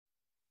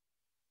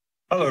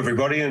Hello,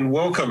 everybody, and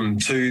welcome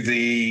to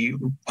the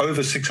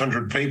over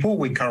 600 people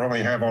we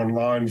currently have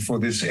online for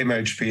this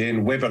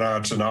MHPN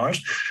webinar tonight,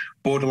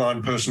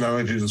 Borderline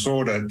Personality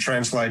Disorder,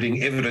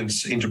 Translating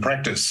Evidence into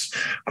Practice.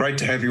 Great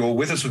to have you all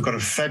with us. We've got a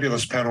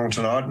fabulous panel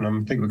tonight, and I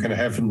think we're going to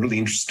have some really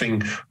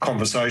interesting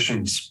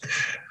conversations.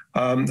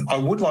 I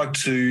would like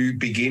to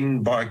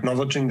begin by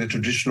acknowledging the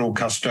traditional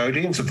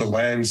custodians of the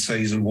land,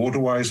 seas and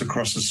waterways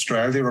across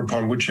Australia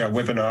upon which our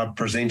webinar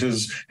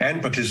presenters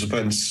and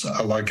participants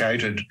are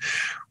located.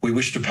 We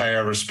wish to pay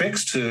our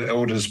respects to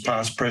elders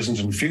past, present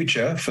and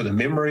future for the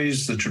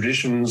memories, the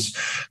traditions,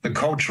 the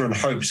culture and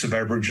hopes of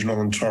Aboriginal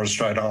and Torres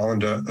Strait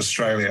Islander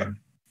Australia.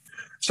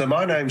 So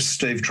my name's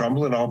Steve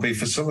Trumbull and I'll be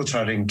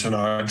facilitating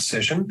tonight's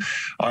session.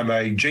 I'm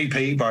a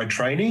GP by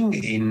training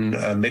in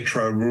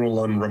metro,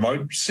 rural and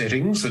remote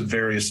settings at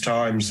various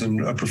times and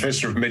a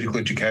Professor of Medical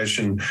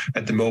Education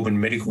at the Melbourne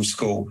Medical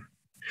School.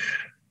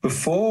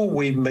 Before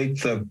we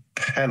meet the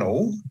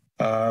panel,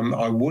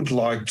 I would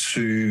like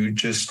to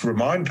just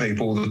remind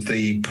people that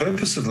the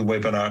purpose of the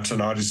webinar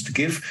tonight is to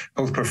give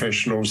health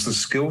professionals the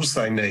skills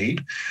they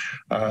need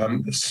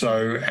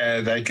so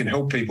they can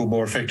help people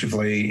more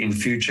effectively in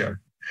future.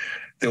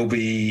 There'll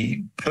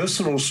be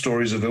personal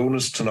stories of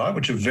illness tonight,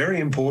 which are very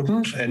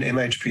important, and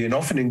MHPN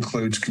often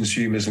includes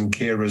consumers and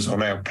carers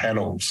on our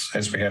panels,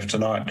 as we have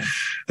tonight.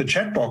 The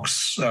chat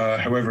box,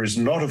 however, is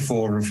not a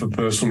forum for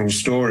personal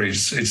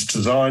stories. It's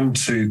designed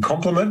to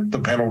complement the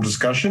panel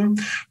discussion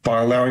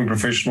by allowing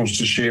professionals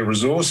to share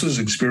resources,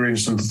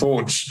 experience and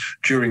thoughts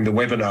during the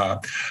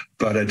webinar,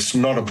 but it's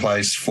not a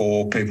place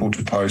for people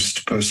to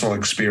post personal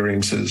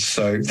experiences.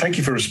 So thank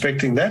you for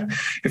respecting that.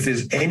 If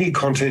there's any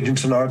content in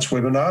tonight's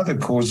webinar that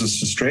causes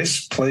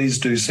distress, please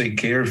do seek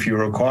care if you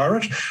require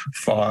it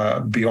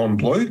via Beyond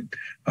Blue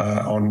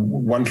on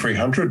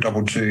 1300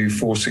 222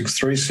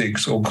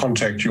 4636 or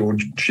contact your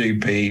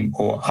GP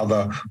or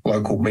other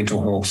local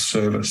mental health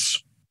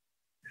service.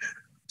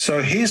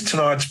 So here's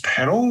tonight's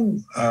panel.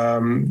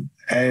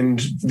 And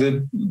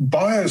the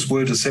bios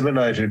were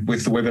disseminated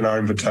with the webinar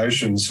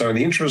invitation. So in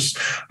the interest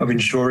of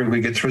ensuring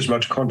we get through as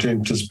much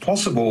content as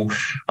possible,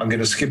 I'm going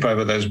to skip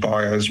over those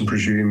bios and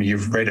presume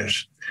you've read it.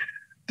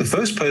 The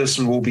first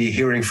person we'll be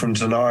hearing from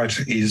tonight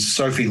is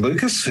Sophie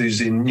Lucas, who's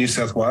in New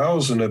South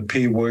Wales and a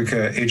peer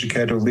worker,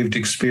 educator, lived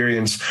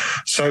experience.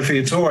 Sophie,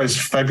 it's always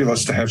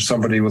fabulous to have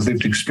somebody with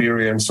lived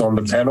experience on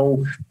the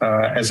panel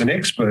as an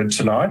expert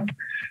tonight.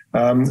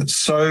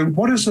 So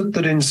what is it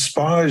that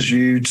inspires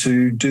you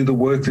to do the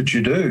work that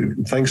you do?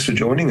 Thanks for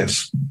joining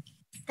us.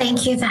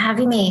 Thank you for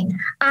having me.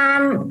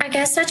 I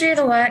guess I do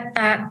the work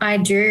that I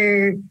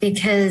do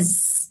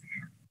because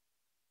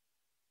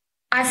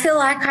I feel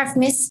like I've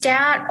missed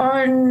out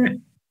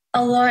on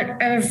a lot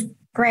of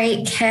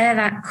great care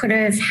that could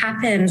have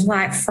happened,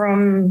 like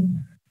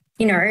from,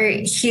 you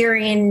know,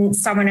 hearing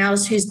someone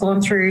else who's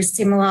gone through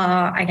similar,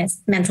 I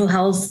guess, mental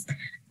health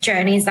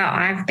journeys that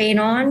I've been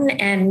on.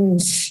 And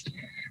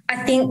I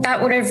think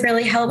that would have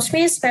really helped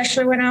me,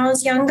 especially when I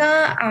was younger.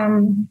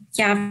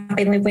 I've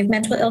been living with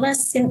mental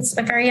illness since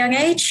a very young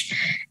age.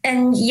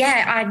 And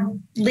I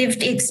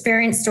lived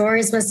experience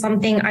stories was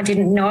something I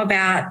didn't know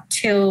about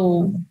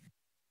till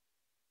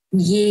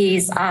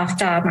years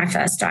after my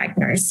first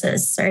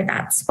diagnosis. So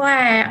that's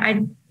why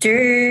I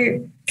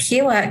do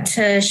peer work,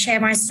 to share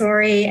my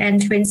story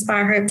and to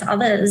inspire hope to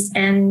others,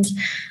 and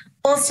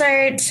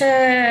also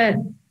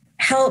to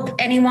help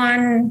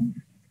anyone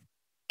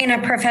in a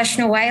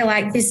professional way,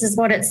 like this is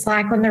what it's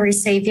like on the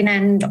receiving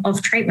end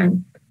of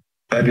treatment.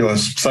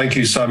 Fabulous. Thank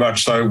you so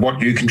much. So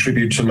what you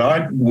contribute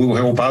tonight will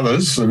help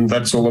others, and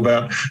that's all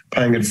about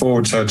paying it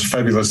forward. So it's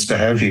fabulous to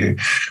have you.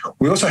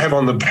 We also have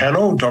on the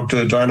panel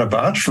Dr. Diana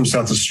Barch from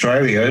South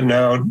Australia.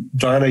 Now,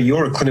 Diana,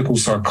 you're a clinical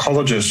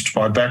psychologist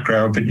by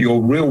background, but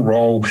your real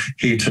role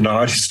here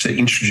tonight is to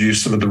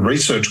introduce some of the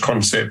research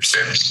concepts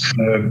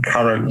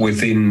current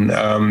within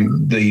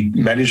the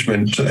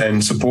management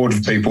and support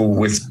of people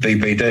with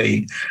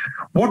BPD.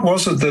 What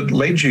was it that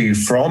led you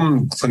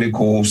from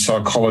clinical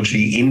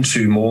psychology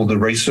into more the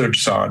research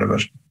side of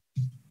it?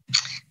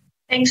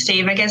 Thanks,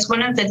 Steve. I guess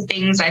one of the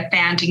things I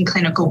found in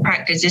clinical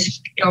practice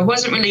is I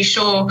wasn't really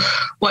sure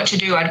what to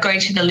do. I'd go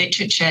to the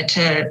literature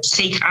to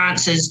seek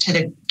answers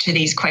to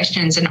these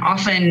questions, and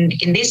often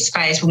in this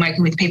space, when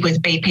working with people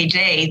with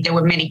BPD, there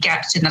were many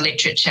gaps in the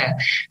literature,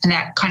 and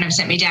that kind of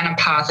sent me down a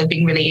path of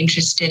being really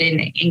interested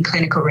in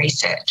clinical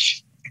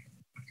research.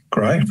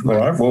 Great. All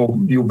right. Well,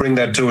 you'll bring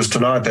that to us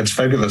tonight. That's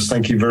fabulous.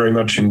 Thank you very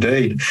much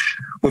indeed.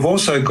 We've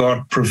also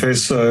got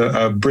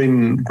Professor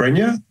Bryn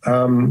Grenier,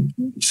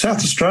 South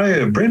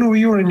Australia. Bryn, or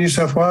you were in New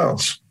South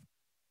Wales?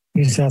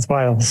 New South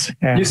Wales,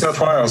 yeah. New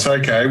South Wales,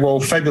 okay. Well,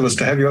 fabulous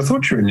to have you. I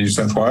thought you were in New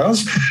South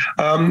Wales.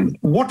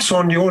 What's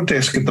on your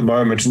desk at the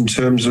moment in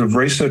terms of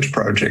research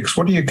projects?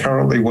 What are you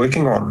currently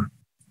working on?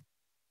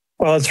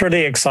 Well, it's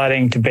really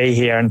exciting to be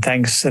here, and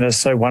thanks. And it's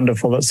so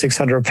wonderful that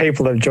 600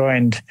 people have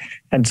joined,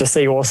 and to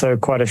see also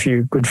quite a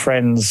few good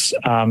friends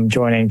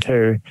joining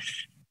too.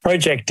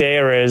 Project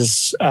DARE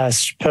is a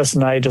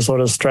personality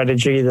disorder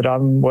strategy that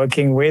I'm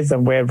working with,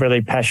 and we're really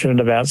passionate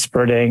about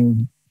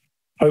spreading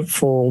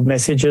hopeful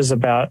messages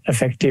about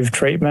effective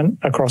treatment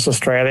across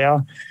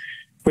Australia.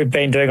 We've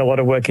been doing a lot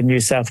of work in New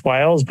South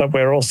Wales, but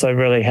we're also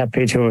really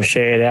happy to have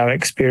shared our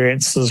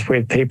experiences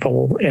with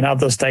people in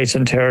other states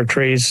and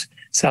territories,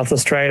 South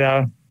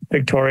Australia,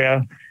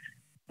 Victoria,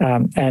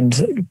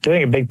 and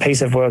doing a big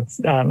piece of work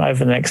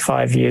over the next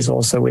 5 years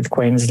also with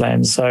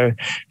Queensland. So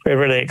we're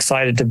really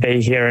excited to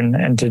be here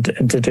and to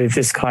do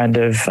this kind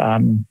of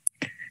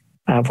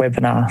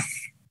webinar.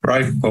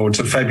 Right. Well, it's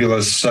a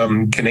fabulous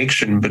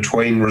connection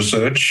between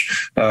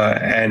research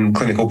and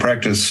clinical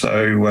practice.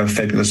 So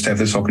fabulous to have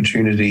this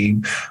opportunity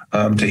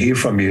to hear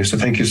from you. So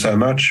thank you so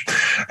much.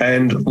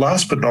 And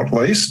last but not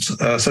least,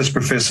 Associate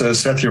Professor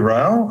Sathya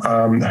Rao,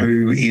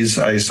 who is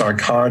a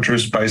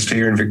psychiatrist based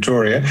here in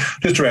Victoria,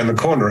 just around the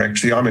corner,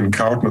 actually. I'm in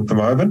Carlton at the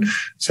moment.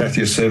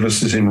 Sathya's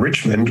service is in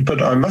Richmond,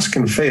 but I must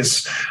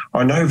confess,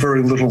 I know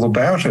very little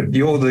about it.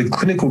 You're the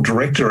clinical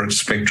director at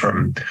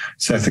Spectrum.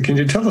 Sathya, can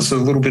you tell us a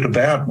little bit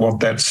about what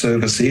that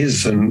service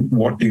is and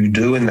what you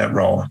do in that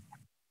role?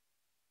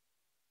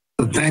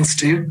 Thanks,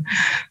 Steve.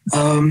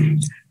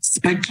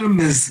 Spectrum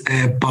is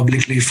a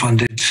publicly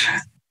funded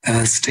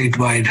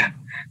statewide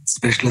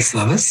specialist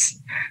service,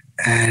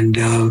 and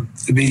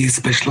we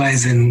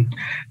specialize in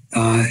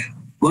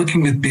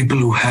working with people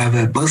who have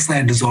a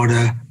personality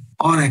disorder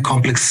or a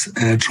complex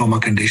trauma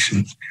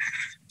condition.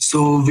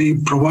 So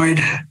we provide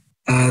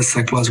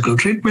psychological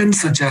treatment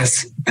such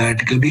as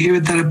dialectical behavior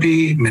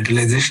therapy,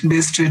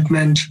 mentalization-based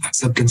treatment,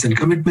 acceptance and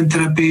commitment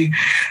therapy,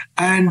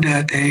 and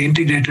an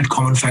integrated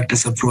common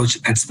factors approach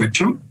at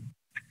Spectrum.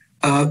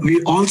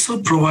 We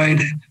also provide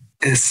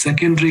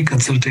secondary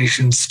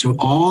consultations to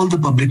all the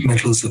public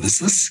mental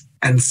services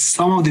and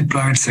some of the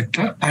private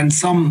sector and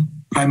some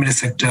primary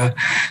sector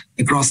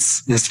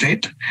across the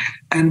state.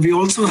 And we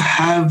also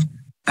have,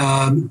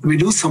 we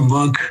do some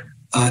work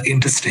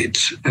interstate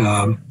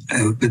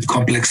with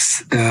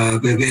complex,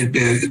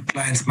 where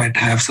clients might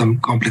have some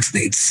complex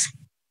needs.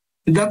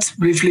 That's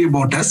briefly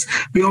about us.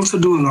 We also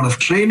do a lot of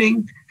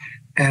training,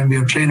 and we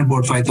have trained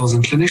about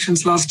 5,000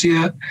 clinicians last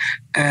year,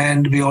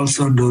 and we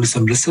also do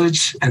some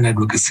research and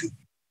advocacy.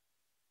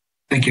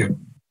 Thank you.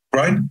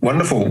 Right,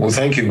 wonderful. Well,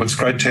 thank you. It's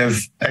great to have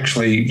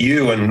actually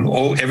you and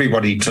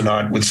everybody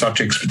tonight with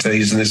such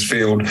expertise in this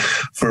field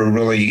for a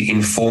really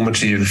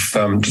informative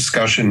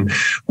discussion.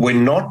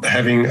 We're not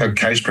having a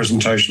case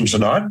presentation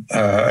tonight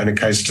and a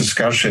case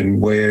discussion.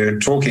 We're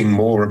talking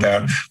more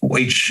about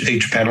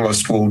each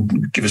panelist will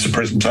give us a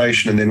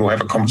presentation and then we'll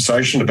have a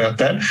conversation about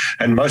that.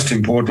 And most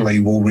importantly,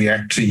 we'll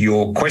react to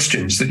your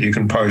questions that you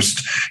can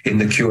post in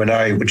the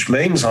Q&A, which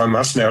means I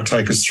must now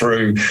take us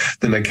through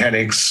the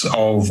mechanics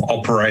of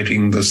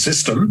operating the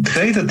system.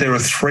 See that there are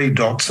 3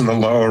 dots in the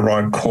lower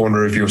right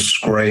corner of your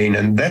screen,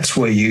 and that's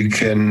where you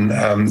can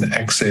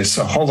access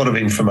a whole lot of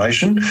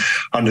information.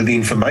 Under the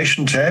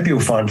information tab, you'll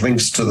find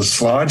links to the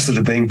slides that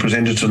are being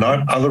presented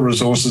tonight, other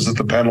resources that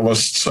the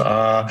panelists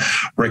are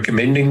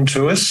recommending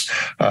to us.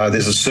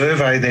 There's a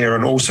survey there,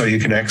 and also you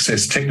can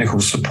access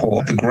technical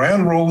support. The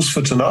ground rules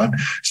for tonight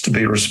is to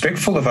be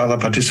respectful of other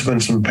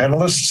participants and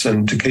panelists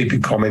and to keep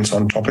your comments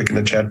on topic in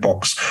the chat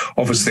box.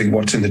 Obviously,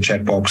 what's in the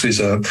chat box is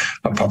a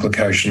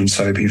publication,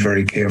 so be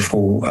very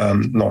careful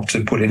not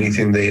to put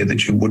anything there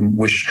that you wouldn't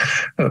wish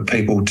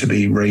people to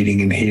be reading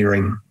and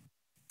hearing.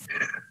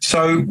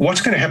 So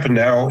what's going to happen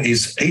now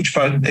is each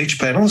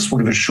panelist will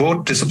give a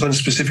short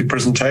discipline-specific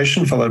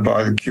presentation followed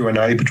by the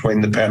Q&A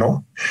between the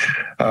panel.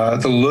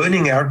 The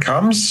learning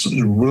outcomes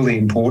are really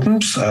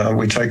important.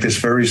 We take this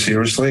very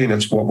seriously, and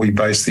it's what we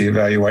base the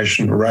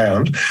evaluation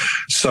around.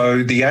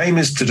 So the aim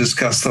is to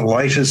discuss the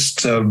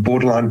latest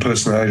borderline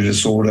personality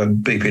disorder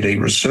BPD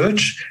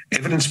research,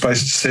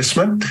 evidence-based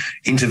assessment,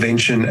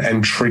 intervention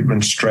and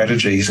treatment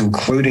strategies,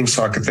 including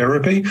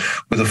psychotherapy,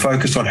 with a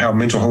focus on how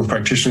mental health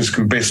practitioners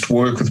can best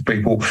work with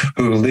people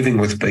who are living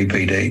with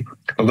BPD.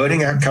 The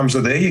learning outcomes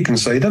are there. You can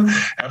see them.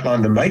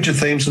 Outline the major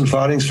themes and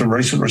findings from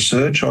recent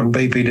research on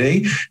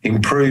BPD,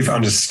 improve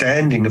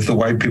understanding of the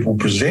way people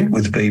present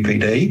with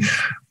BPD,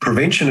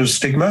 prevention of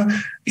stigma,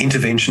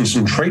 interventions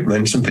and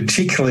treatments, and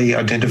particularly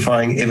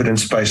identifying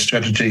evidence-based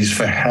strategies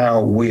for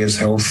how we as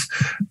health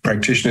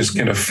practitioners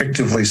can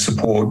effectively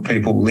support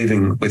people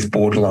living with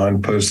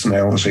borderline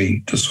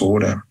personality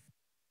disorder.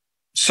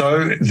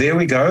 So there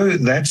we go.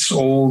 That's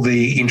all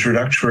the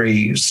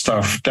introductory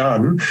stuff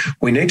done.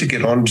 We need to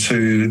get on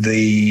to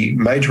the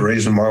major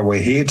reason why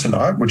we're here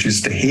tonight, which is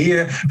to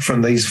hear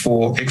from these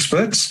 4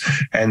 experts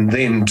and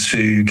then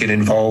to get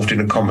involved in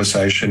a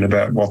conversation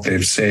about what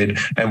they've said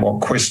and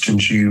what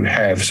questions you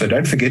have. So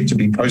don't forget to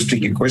be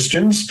posting your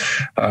questions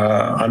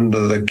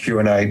under the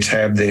Q&A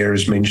tab there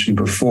as mentioned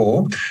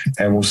before,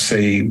 and we'll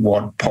see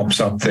what pops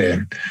up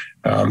there.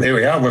 There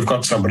we are. We've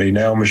got somebody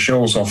now.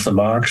 Michelle's off the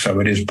mark, so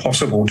it is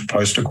possible to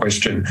post a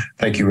question.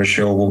 Thank you,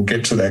 Michelle. We'll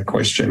get to that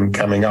question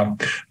coming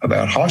up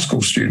about high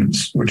school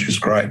students, which is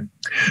great.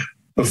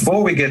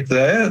 Before we get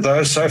there,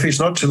 though, Sophie, it's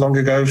not too long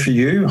ago for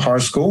you, high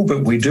school,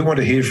 but we do want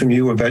to hear from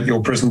you about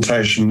your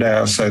presentation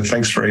now. So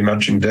thanks very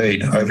much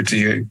indeed. Over to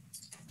you.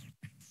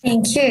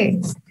 Thank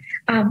you.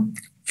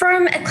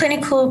 From a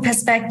clinical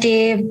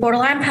perspective,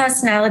 borderline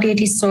personality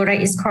disorder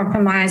is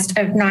comprised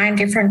of 9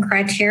 different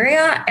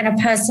criteria, and a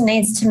person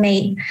needs to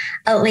meet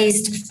at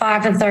least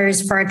 5 of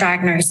those for a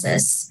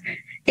diagnosis.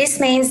 This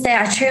means there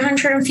are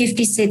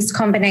 256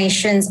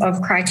 combinations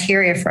of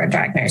criteria for a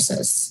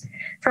diagnosis.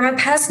 From a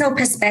personal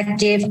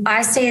perspective,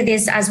 I see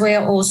this as we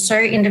are all so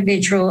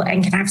individual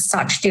and can have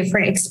such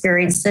different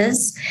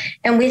experiences.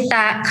 And with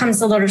that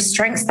comes a lot of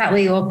strengths that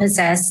we all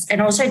possess,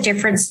 and also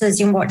differences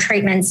in what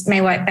treatments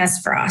may work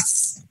best for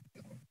us.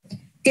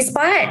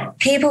 Despite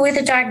people with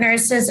a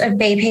diagnosis of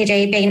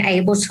BPD being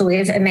able to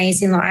live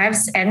amazing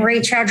lives and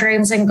reach our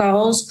dreams and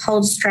goals,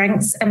 hold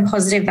strengths and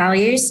positive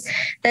values,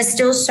 there's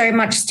still so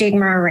much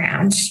stigma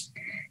around.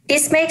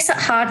 This makes it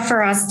hard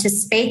for us to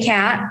speak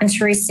out and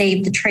to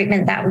receive the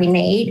treatment that we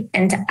need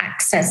and to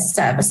access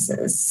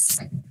services.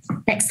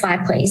 Next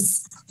slide,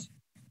 please.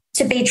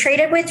 To be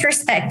treated with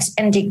respect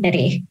and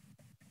dignity.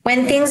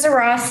 When things are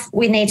rough,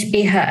 we need to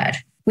be heard.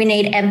 We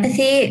need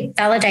empathy,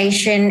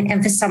 validation,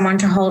 and for someone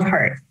to hold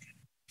hope.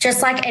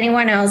 Just like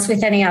anyone else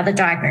with any other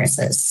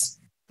diagnosis.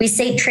 We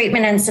seek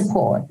treatment and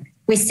support.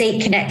 We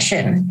seek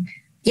connection.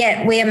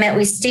 Yet we are met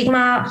with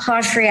stigma,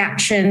 harsh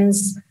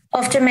reactions,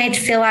 often made to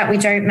feel like we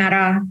don't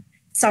matter,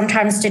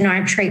 sometimes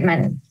denied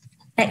treatment.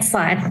 Next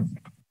slide.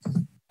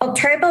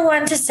 October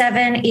 1 to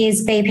 7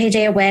 is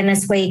BPD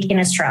Awareness Week in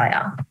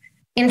Australia.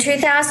 In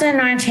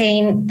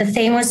 2019, the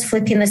theme was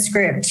flipping the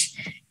script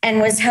and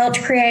was held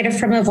created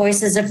from the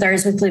voices of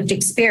those with lived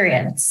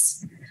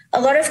experience. A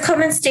lot of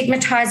common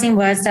stigmatizing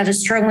words that are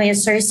strongly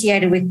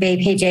associated with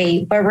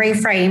BPD were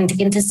reframed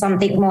into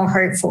something more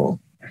hopeful.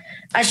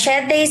 I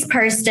shared these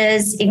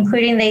posters,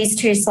 including these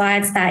 2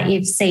 slides that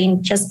you've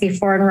seen just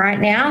before and right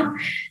now,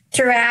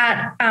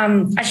 throughout.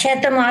 I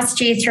shared them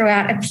last year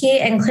throughout a peer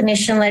and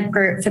clinician-led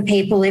group for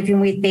people living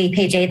with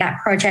BPD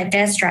that Project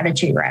Air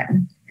Strategy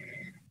ran.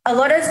 A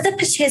lot of the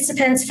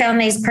participants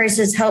found these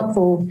posters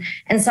helpful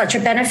and such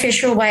a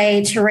beneficial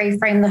way to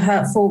reframe the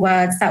hurtful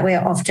words that we're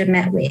often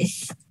met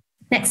with.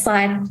 Next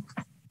slide.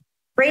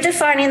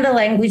 Redefining the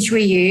language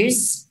we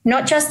use,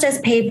 not just as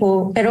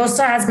people, but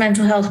also as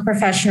mental health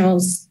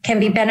professionals, can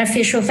be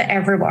beneficial for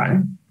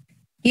everyone.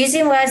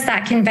 Using words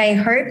that convey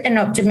hope and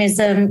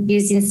optimism,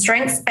 using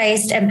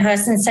strengths-based and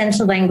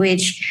person-centered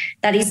language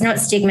that is not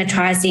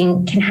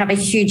stigmatizing, can have a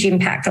huge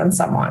impact on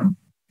someone.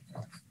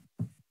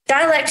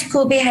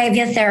 Dialectical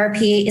behaviour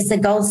therapy is the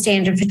gold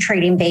standard for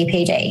treating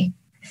BPD.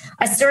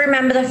 I still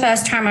remember the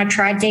first time I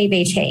tried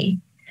DBT.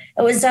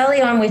 It was early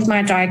on with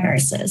my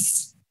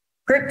diagnosis.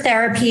 Group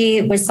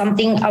therapy was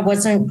something I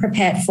wasn't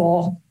prepared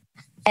for,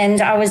 and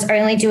I was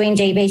only doing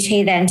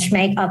DBT then to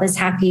make others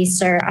happy,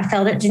 so I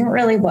felt it didn't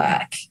really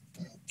work.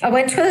 I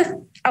went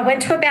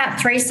to about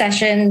 3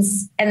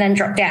 sessions and then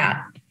dropped out.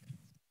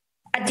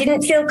 I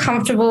didn't feel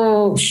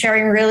comfortable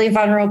sharing really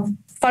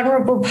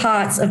vulnerable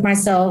parts of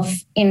myself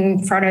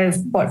in front of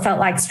what felt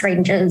like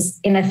strangers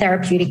in a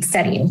therapeutic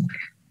setting.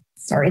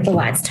 Sorry, the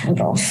lights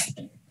turned off.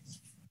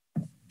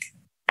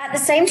 At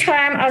the same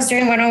time, I was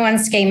doing one-on-one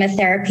schema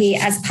therapy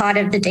as part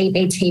of the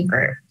DBT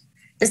group.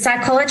 The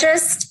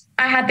psychologist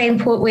I had been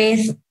put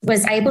with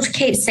was able to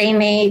keep seeing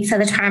me for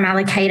the time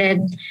allocated,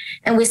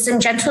 and with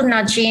some gentle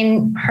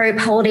nudging, hope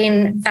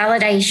holding,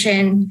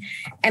 validation,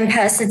 and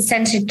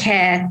person-centered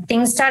care,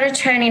 things started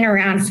turning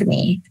around for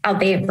me,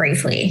 albeit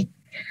briefly.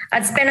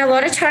 I'd spent a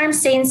lot of time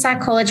seeing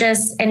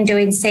psychologists and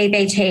doing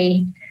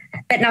CBT,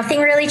 but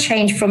nothing really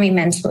changed for me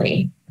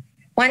mentally.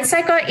 Once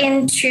I got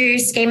into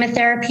schema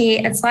therapy,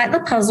 it's like the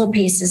puzzle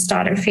pieces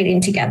started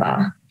fitting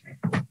together.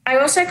 I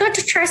also got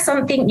to try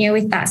something new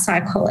with that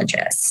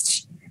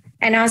psychologist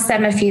and ask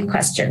them a few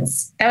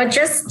questions. They were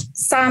just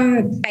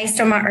some based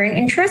on my own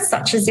interests,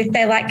 such as if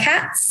they like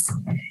cats,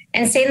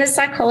 and seeing the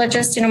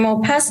psychologist in a more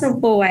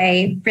personable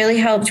way really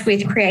helped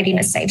with creating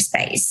a safe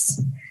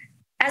space.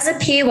 As a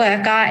peer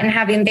worker and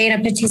having been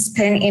a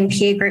participant in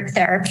peer group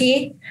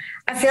therapy,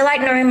 I feel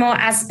like knowing more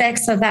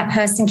aspects of that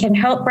person can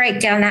help break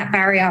down that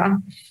barrier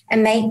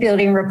and make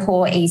building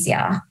rapport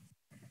easier.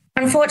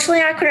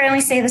 Unfortunately, I could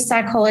only see the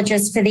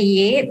psychologist for the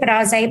year, but I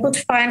was able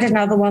to find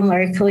another one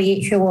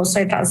locally who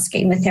also does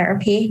schema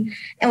therapy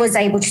and was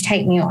able to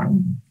take me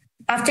on.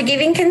 After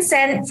giving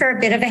consent for a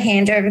bit of a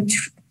handover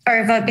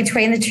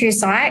between the 2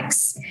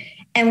 psychs,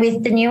 and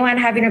with the new one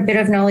having a bit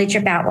of knowledge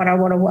about what I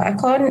want to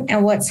work on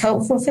and what's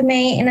helpful for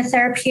me in a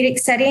therapeutic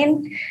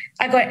setting,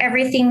 I got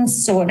everything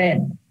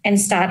sorted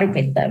and started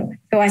with them,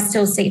 who I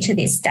still see to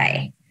this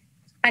day.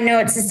 I know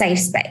it's a safe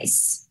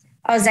space.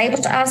 I was able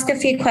to ask a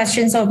few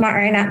questions of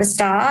my own at the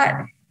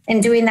start,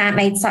 and doing that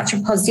made such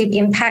a positive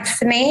impact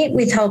for me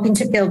with helping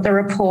to build the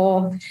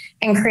rapport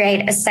and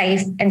create a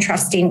safe and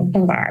trusting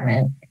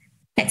environment.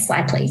 Next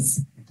slide,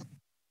 please.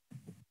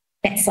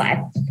 Next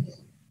slide.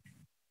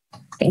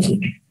 Thank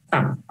you.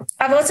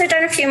 I've also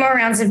done a few more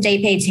rounds of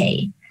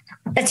DPT.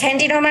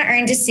 Attending on my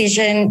own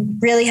decision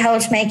really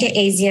helped make it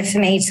easier for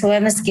me to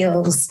learn the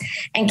skills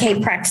and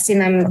keep practicing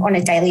them on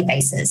a daily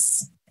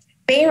basis.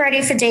 Being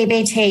ready for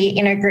DBT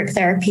in a group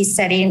therapy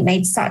setting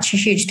made such a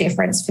huge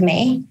difference for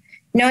me.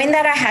 knowing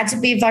that I had to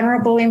be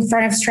vulnerable in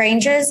front of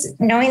strangers,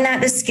 knowing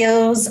that the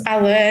skills I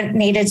learned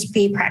needed to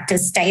be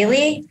practiced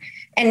daily,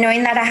 and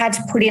knowing that I had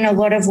to put in a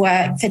lot of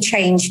work for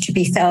change to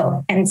be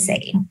felt and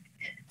seen.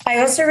 I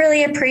also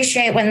really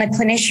appreciate when the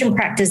clinician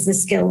practice the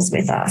skills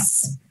with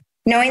us.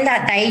 Knowing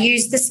that they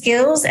use the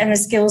skills and the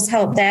skills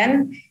help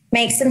them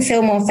makes them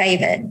feel more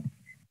favoured.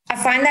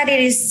 I find that it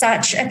is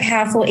such a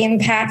powerful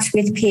impact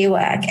with peer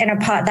work and a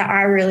part that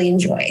I really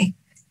enjoy.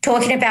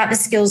 Talking about the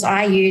skills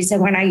I use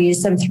and when I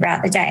use them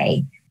throughout the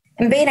day,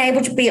 and being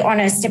able to be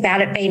honest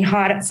about it being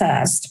hard at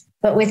first,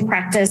 but with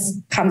practice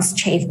comes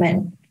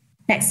achievement.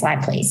 Next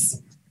slide,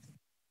 please.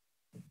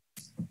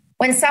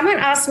 When someone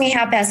asks me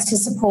how best to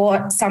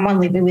support someone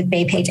living with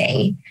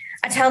BPD,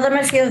 I tell them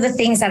a few of the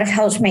things that have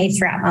helped me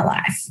throughout my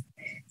life.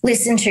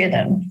 Listen to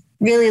them,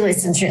 really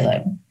listen to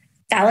them,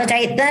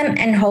 validate them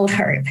and hold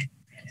hope.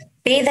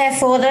 Be there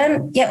for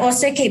them, yet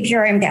also keep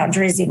your own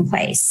boundaries in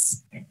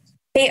place.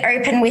 Be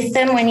open with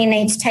them when you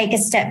need to take a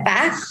step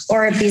back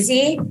or are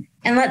busy,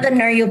 and let them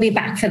know you'll be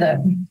back for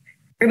them.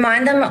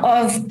 Remind them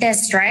of their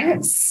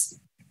strengths,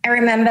 and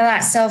remember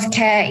that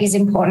self-care is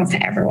important for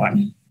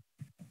everyone.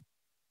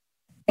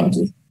 Thank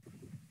you.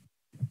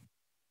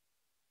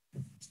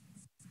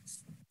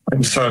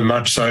 Thanks so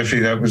much, Sophie.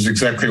 That was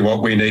exactly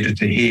what we needed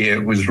to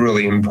hear. It was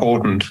really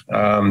important.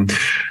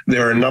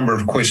 There are a number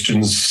of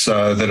questions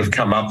that have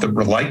come up that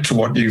relate to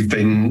what you've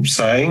been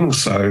saying,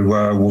 so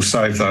we'll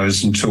save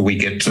those until we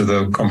get to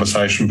the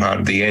conversation part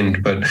at the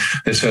end, but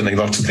there's certainly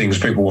lots of things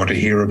people want to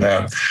hear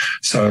about.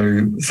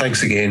 So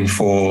thanks again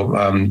for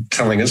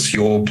telling us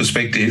your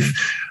perspective.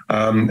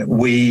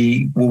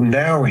 We will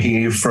now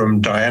hear from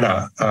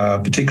Diana,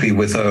 particularly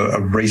with a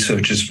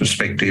researcher's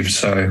perspective.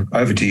 So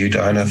over to you,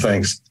 Diana.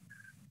 Thanks.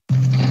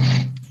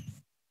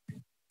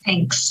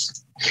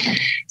 Thanks.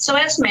 So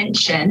as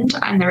mentioned,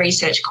 I'm the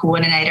research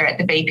coordinator at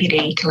the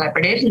BPD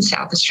Collaborative in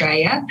South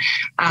Australia,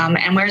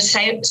 and we're a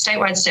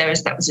statewide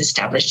service that was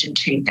established in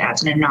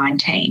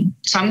 2019.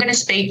 So I'm going to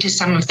speak to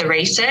some of the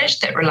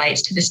research that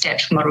relates to the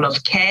stepped model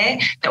of care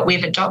that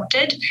we've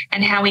adopted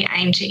and how we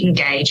aim to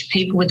engage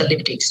people with a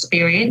lived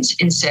experience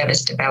in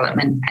service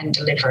development and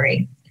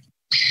delivery.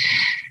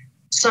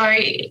 So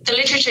the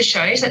literature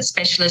shows that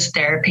specialist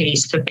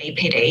therapies for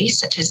BPD,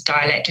 such as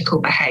dialectical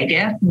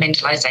behaviour,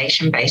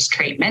 mentalisation-based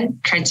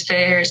treatment,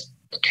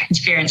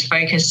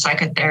 transference-focused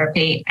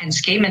psychotherapy and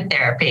schema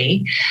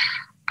therapy,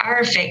 are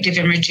effective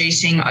in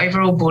reducing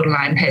overall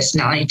borderline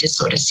personality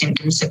disorder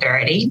symptom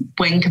severity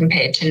when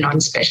compared to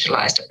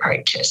non-specialised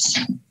approaches.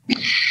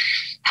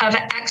 However,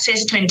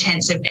 access to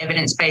intensive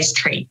evidence-based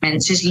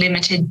treatments is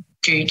limited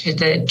due to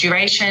the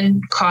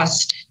duration,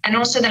 cost, and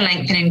also the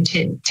length and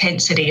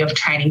intensity of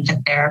training for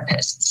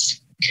therapists.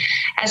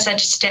 As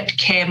such, stepped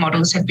care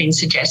models have been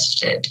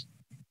suggested,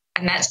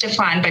 and that's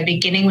defined by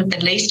beginning with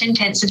the least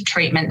intensive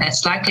treatment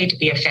that's likely to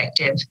be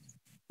effective,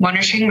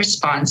 monitoring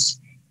response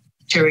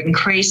to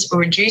increase or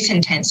reduce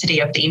intensity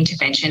of the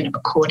intervention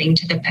according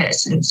to the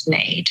person's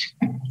need.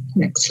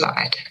 Next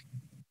slide.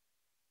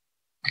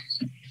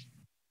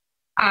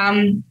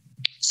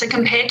 So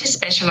compared to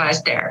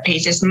specialised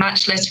therapies, there's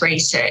much less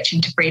research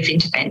into brief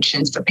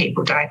interventions for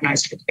people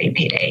diagnosed with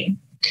BPD.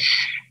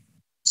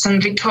 Some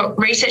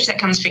research that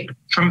comes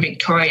from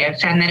Victoria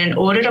found that an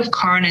audit of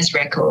coroner's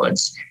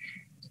records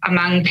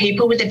among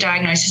people with a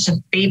diagnosis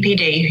of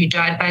BPD who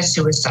died by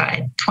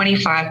suicide,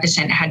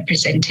 25% had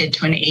presented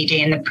to an ED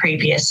in the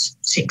previous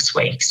 6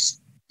 weeks.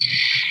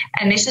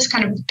 And this is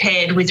kind of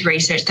paired with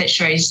research that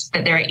shows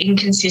that there are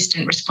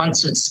inconsistent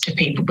responses to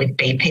people with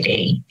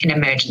BPD in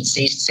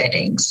emergency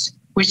settings,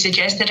 which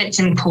suggests that it's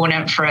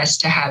important for us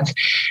to have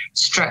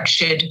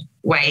structured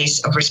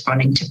ways of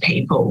responding to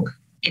people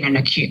in an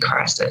acute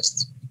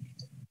crisis.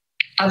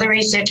 Other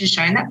research has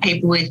shown that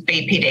people with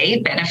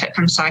BPD benefit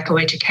from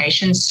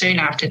psychoeducation soon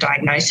after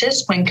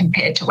diagnosis when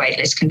compared to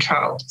waitlist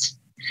controls.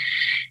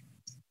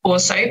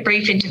 Also,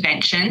 brief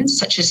interventions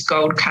such as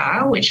Gold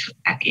Car, which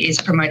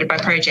is promoted by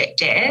Project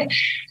DARE,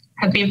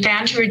 have been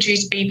found to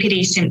reduce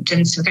BPD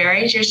symptom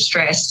severity,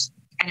 stress,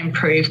 and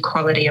improve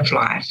quality of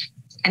life.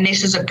 And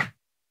this is an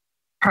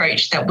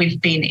approach that we've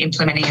been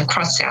implementing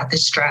across South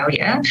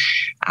Australia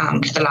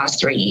for the last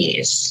 3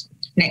 years.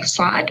 Next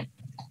slide.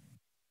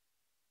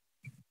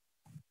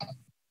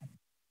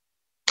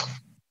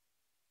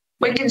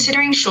 When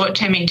considering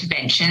short-term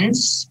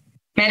interventions,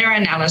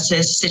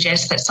 meta-analysis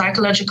suggests that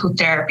psychological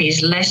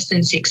therapies less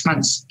than 6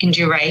 months in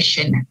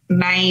duration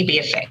may be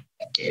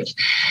effective.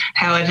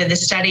 However, the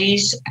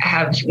studies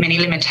have many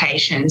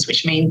limitations,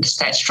 which means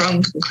that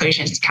strong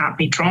conclusions can't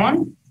be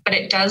drawn, but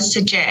it does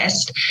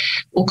suggest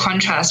or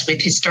contrast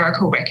with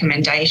historical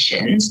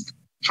recommendations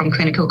from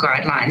clinical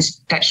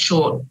guidelines that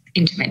short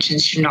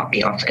interventions should not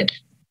be offered.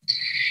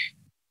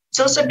 It's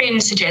also been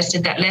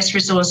suggested that less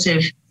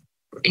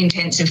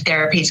intensive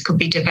therapies could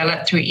be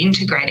developed through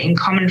integrating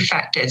common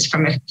factors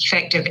from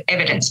effective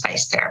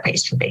evidence-based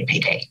therapies for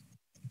BPD.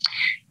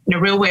 In a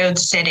real-world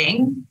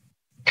setting,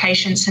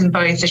 patients in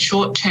both the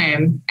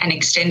short-term and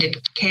extended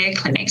care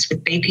clinics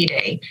with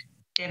BPD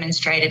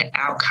demonstrated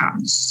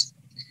outcomes.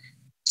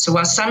 So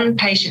while some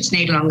patients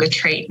need longer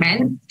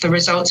treatment, the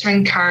results are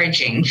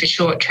encouraging for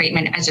short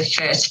treatment as a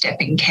first step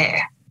in care.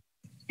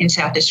 In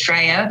South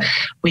Australia,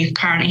 we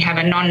currently have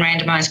a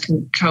non-randomised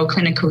control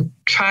clinical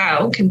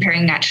trial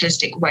comparing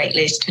naturalistic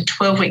waitlist to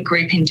 12-week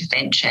group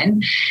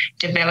intervention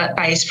developed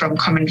based from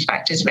common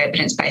factors of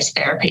evidence-based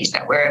therapies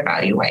that we're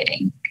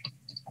evaluating.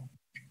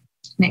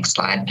 Next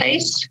slide,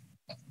 please.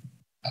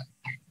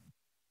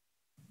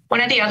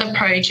 One of the other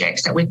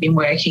projects that we've been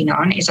working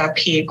on is our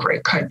peer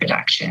group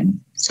co-production.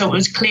 So it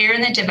was clear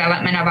in the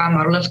development of our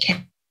model of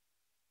care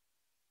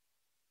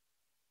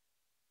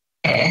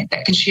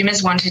that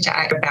consumers wanted to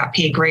act about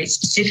peer groups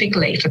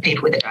specifically for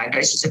people with a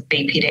diagnosis of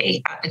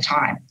BPD at the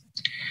time.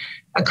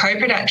 A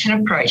co-production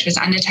approach was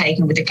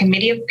undertaken with a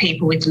committee of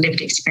people with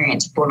lived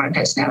experience of borderline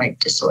personality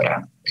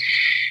disorder.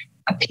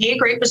 A peer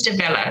group was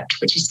developed,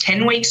 which is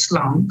 10 weeks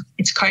long.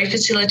 It's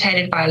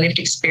co-facilitated by a lived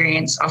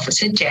experience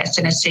officer, Jess,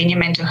 and a senior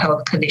mental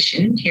health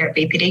clinician here at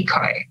BPD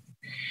Co.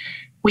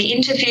 We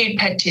interviewed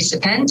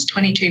participants,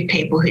 22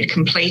 people who'd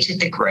completed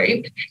the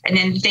group, and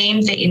then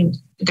themed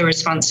the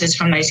responses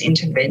from those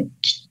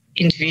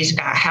interviews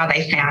about how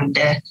they found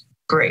the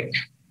group.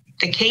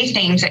 The key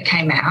themes that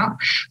came out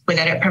were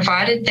that it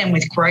provided them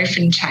with growth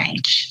and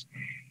change.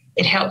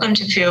 It helped them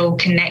to feel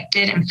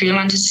connected and feel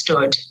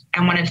understood.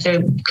 And one of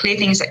the clear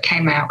things that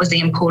came out was the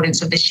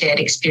importance of the shared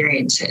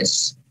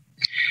experiences.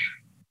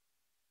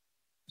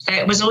 So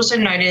it was also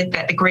noted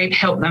that the group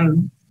helped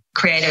them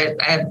create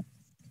a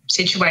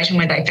situation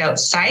where they felt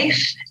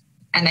safe,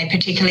 and they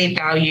particularly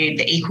valued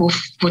the equal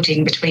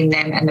footing between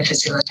them and the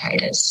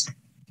facilitators.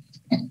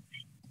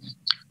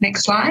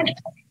 Next slide.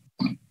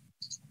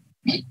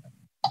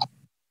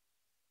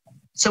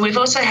 So we've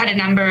also had a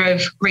number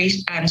of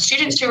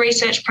students do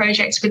research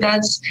projects with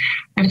us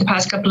over the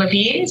past couple of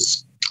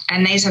years,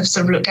 and these have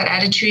sort of looked at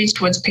attitudes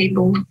towards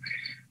people.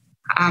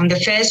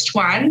 The first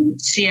one,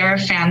 Sierra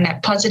found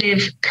that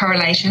positive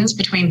correlations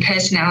between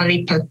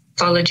personality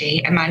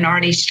pathology and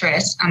minority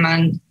stress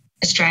among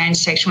Australian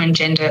sexual and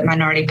gender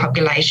minority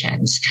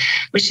populations,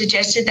 which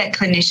suggested that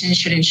clinicians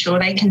should ensure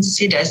they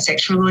consider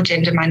sexual or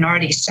gender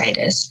minority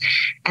status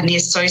and the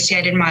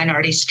associated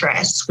minority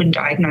stress when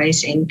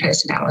diagnosing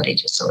personality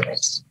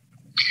disorders.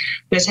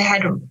 We also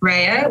had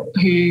Rhea,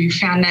 who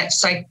found that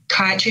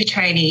psychiatry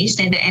trainees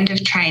near the end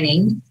of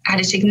training had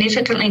a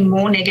significantly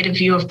more negative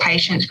view of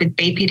patients with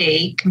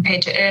BPD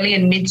compared to early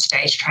and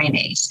mid-stage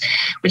trainees,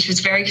 which was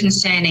very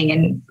concerning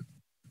and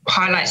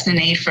highlights the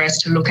need for us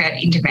to look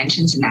at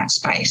interventions in that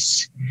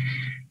space.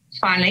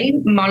 Finally,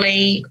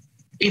 Molly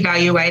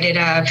evaluated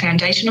a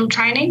foundational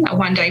training, a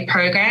one-day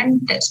program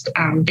that's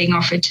being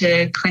offered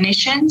to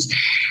clinicians,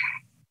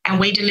 and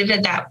we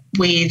delivered that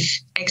with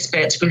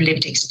experts with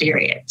lived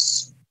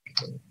experience.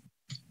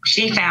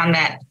 She found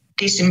that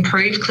this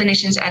improved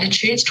clinicians'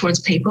 attitudes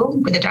towards people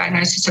with a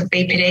diagnosis of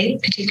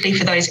BPD, particularly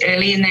for those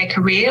early in their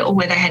career or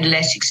where they had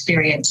less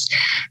experience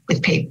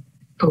with people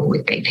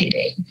with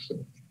BPD.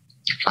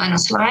 Final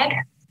slide.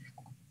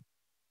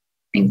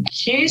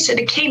 Thank you. So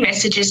the key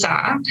messages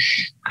are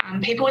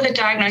people with a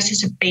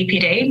diagnosis of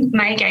BPD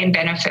may gain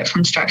benefit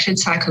from structured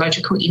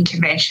psychological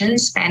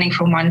interventions spanning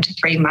from 1 to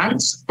 3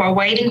 months while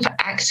waiting for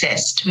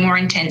access to more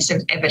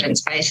intensive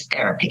evidence-based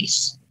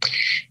therapies.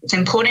 It's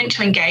important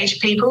to engage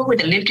people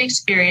with a lived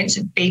experience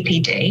of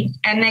BPD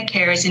and their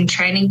carers in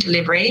training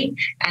delivery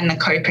and the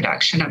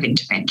co-production of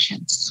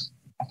interventions.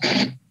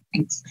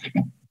 Thanks.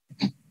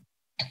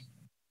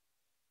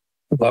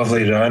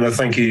 Lovely, Diana.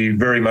 Thank you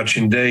very much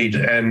indeed.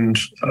 And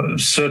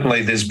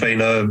certainly there's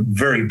been a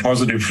very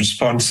positive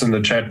response in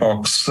the chat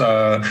box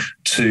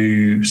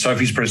to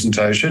Sophie's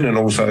presentation and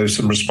also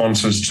some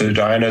responses to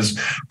Diana's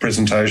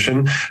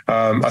presentation.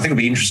 I think it'll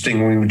be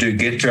interesting when we do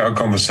get to our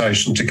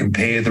conversation to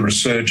compare the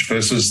research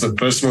versus the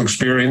personal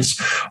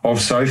experience of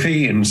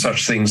Sophie and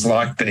such things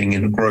like being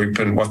in a group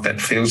and what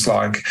that feels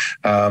like.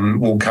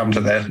 We'll come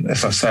to that,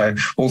 as I say,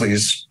 all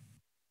these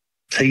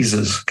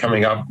teasers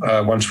coming up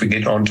once we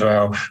get onto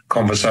our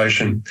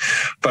conversation.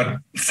 But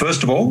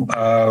first of all,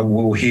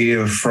 we'll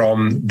hear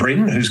from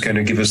Bryn, who's going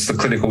to give us the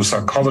clinical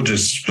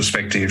psychologist's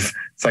perspective.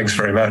 Thanks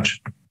very much.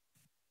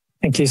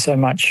 Thank you so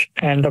much.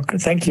 And look,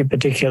 thank you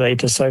particularly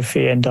to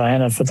Sophie and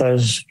Diana for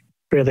those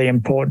really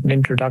important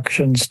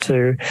introductions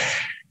to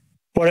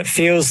what it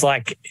feels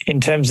like in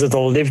terms of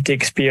the lived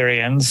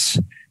experience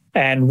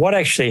and what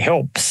actually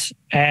helps.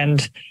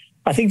 And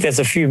I think there's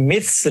a few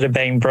myths that are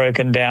being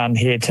broken down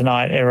here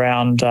tonight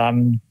around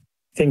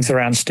things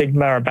around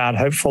stigma, about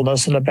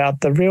hopefulness, and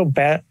about the real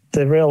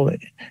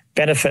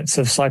benefits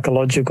of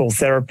psychological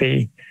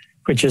therapy,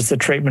 which is the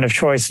treatment of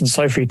choice. And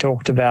Sophie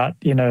talked about,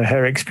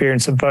 her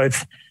experience of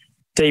both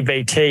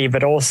DBT,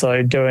 but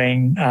also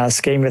doing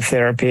schema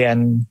therapy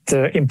and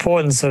the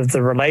importance of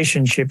the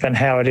relationship and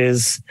how it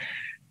is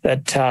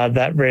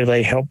that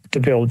really helped to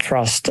build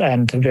trust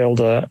and to build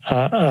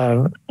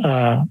a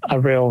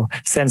real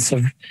sense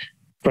of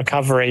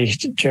recovery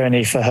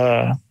journey for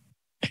her.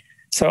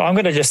 So I'm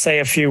going to just say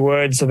a few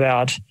words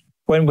about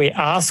when we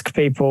ask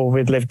people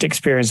with lived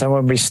experience and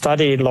when we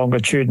study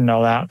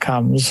longitudinal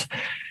outcomes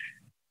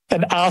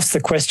and ask the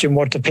question,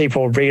 what do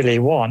people really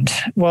want?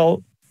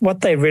 Well,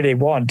 what they really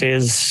want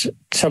is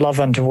to love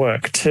and to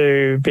work,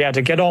 to be able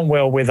to get on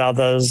well with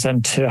others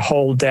and to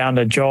hold down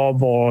a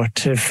job or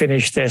to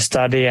finish their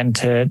study and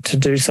to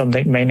do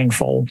something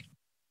meaningful.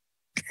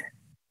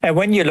 And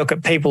when you look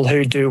at people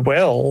who do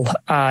well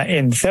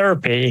in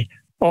therapy,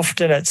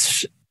 often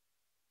it's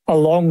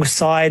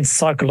alongside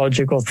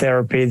psychological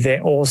therapy,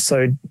 they're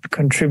also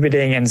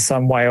contributing in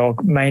some way or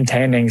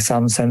maintaining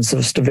some sense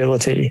of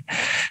stability.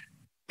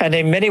 And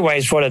in many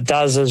ways, what it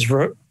does is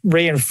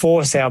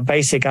reinforce our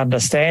basic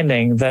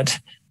understanding that,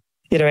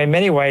 in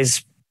many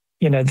ways,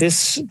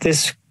 this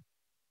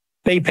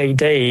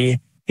BPD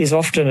is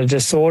often a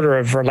disorder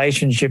of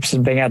relationships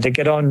and being able to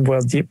get on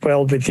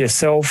well with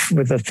yourself,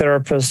 with a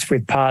therapist,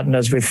 with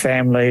partners, with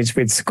families,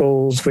 with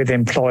schools, with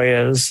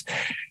employers.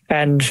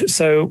 And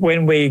so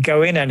when we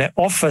go in and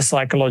offer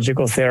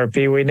psychological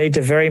therapy, we need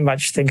to very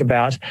much think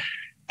about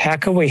how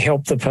can we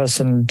help the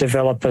person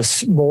develop a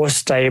more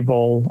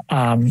stable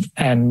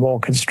and more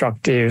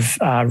constructive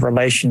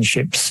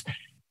relationships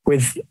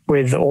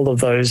with all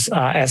of those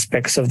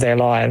aspects of their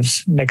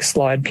lives. Next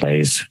slide,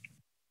 please.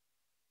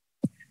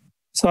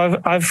 So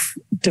I've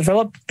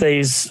developed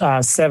these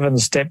 7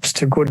 steps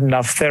to good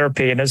enough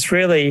therapy, and it's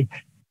really,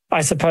 I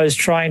suppose,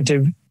 trying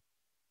to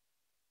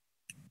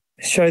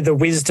show the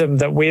wisdom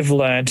that we've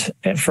learned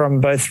from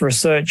both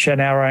research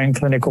and our own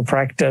clinical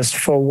practice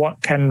for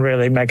what can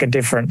really make a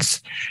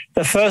difference.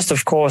 The first,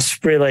 of course,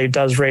 really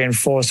does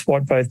reinforce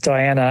what both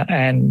Diana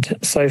and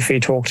Sophie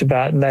talked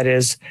about, and that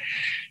is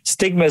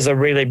stigma is a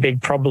really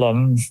big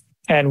problem,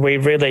 and we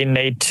really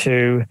need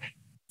to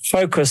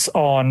focus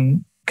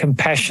on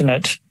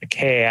compassionate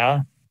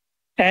care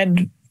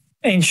and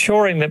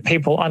ensuring that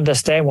people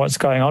understand what's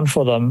going on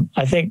for them.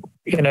 I think,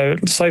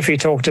 Sophie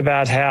talked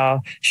about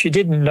how she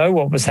didn't know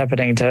what was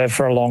happening to her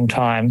for a long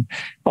time.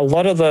 A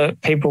lot of the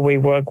people we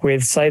work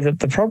with say that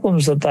the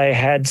problems that they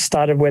had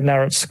started when they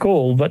were at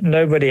school, but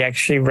nobody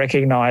actually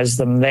recognized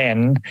them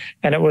then.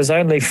 And it was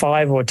only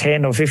 5 or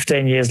 10 or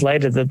 15 years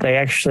later that they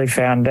actually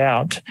found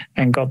out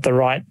and got the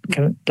right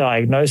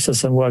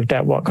diagnosis and worked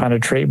out what kind of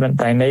treatment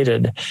they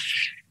needed.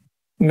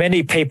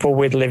 Many people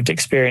with lived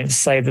experience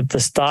say that the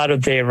start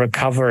of their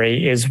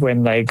recovery is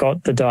when they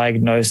got the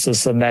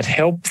diagnosis, and that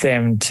helped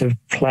them to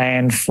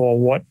plan for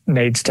what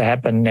needs to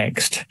happen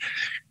next.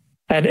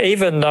 And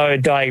even though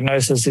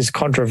diagnosis is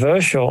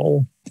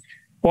controversial,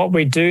 what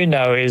we do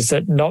know is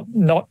that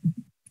not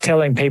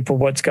telling people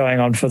what's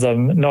going on for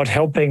them, not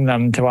helping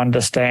them to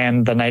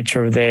understand the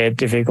nature of their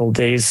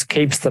difficulties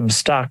keeps them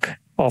stuck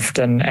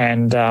often,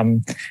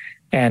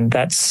 and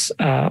that's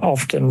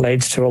often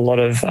leads to a lot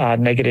of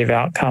negative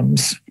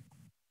outcomes.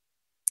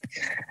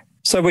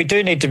 So we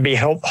do need to be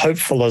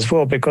hopeful as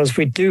well, because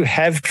we do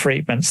have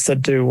treatments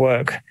that do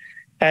work.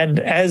 And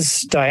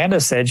as Diana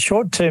said,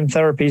 short-term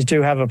therapies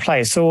do have a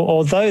place. So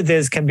although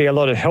there can be a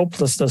lot of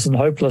helplessness and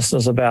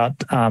hopelessness about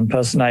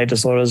personality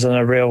disorders and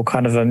a real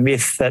kind of a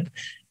myth that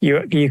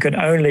you can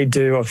only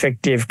do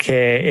effective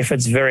care if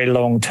it's very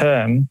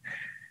long-term,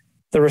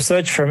 the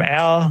research from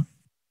our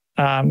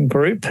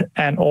group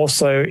and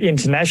also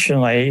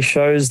internationally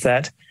shows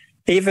that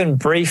even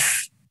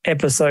brief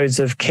episodes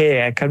of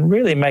care can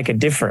really make a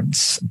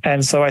difference.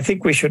 And so I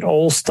think we should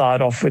all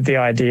start off with the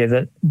idea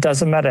that it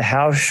doesn't matter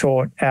how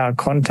short our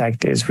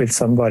contact is with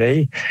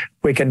somebody,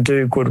 we can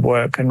do good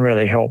work and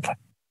really help.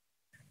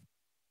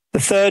 The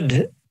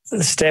third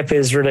step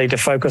is really to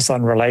focus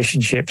on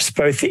relationships,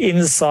 both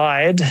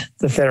inside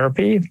the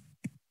therapy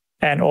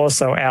and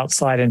also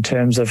outside in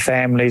terms of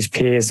families,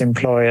 peers,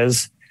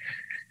 employers.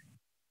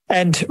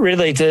 And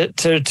really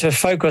to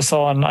focus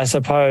on, I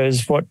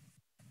suppose, what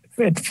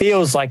it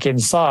feels like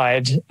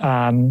inside,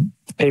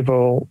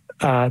 people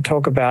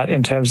talk about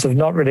in terms of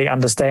not really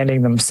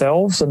understanding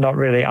themselves and not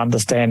really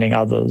understanding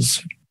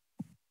others.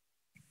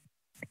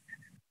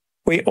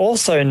 We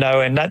also know,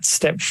 and that's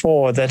step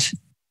 4, that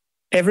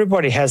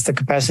everybody has the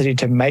capacity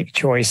to make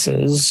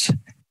choices,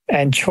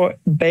 and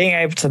being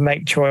able to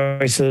make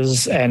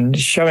choices and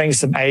showing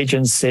some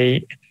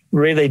agency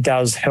really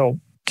does help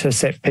to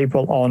set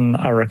people on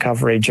a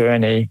recovery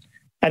journey.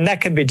 And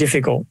that can be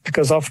difficult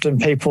because often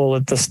people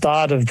at the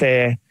start of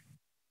their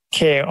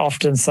care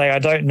often say, I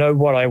don't know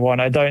what I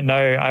want. I don't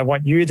know. I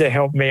want you to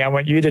help me. I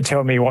want you to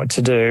tell me what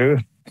to do.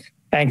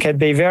 And can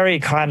be very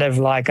kind of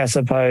like, I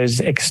suppose,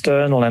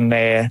 external in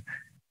their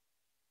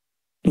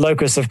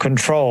locus of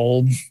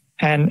control.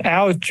 And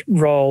our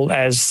role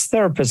as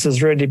therapists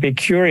is really to be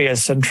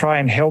curious and try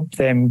and help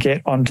them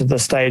get onto the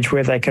stage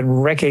where they can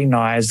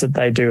recognize that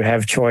they do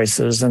have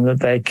choices and that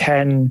they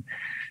can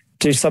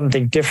do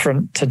something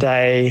different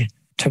today,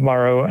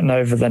 tomorrow, and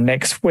over the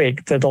next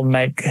week that'll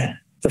make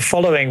the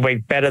following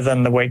week better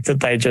than the week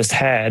that they just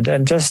had,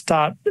 and just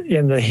start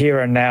in the here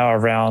and now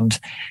around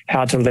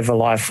how to live a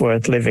life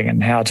worth living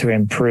and how to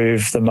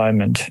improve the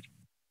moment.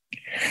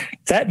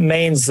 That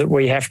means that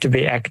we have to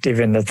be active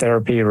in the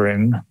therapy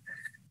room.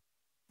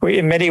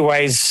 In many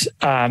ways,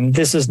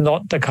 this is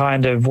not the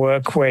kind of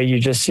work where you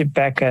just sit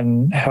back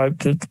and hope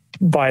that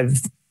by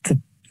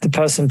the the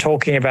person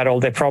talking about all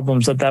their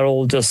problems, that they'll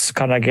all just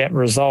kind of get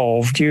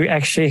resolved. You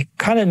actually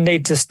kind of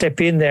need to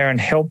step in there and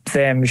help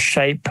them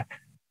shape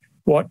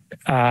what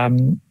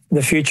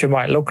the future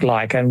might look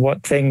like and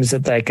what things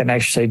that they can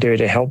actually do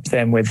to help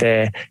them with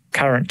their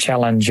current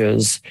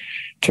challenges,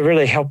 to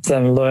really help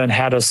them learn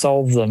how to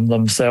solve them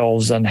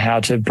themselves and how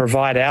to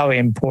provide our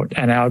input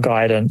and our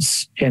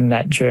guidance in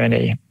that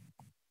journey.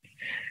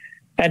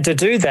 And to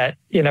do that,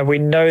 we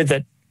know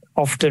that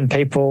often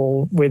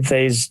people with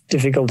these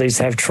difficulties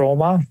have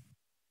trauma.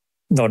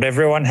 Not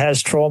everyone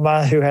has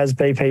trauma who has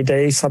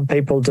BPD. Some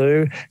people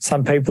do.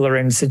 Some people are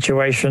in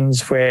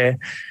situations where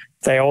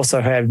they also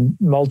have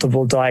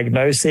multiple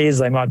diagnoses.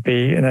 They might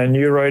be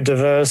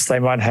neurodiverse. They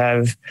might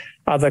have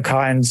other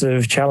kinds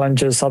of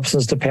challenges,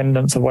 substance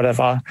dependence or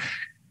whatever.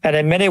 And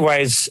in many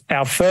ways,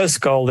 our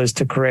first goal is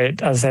to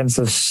create a sense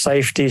of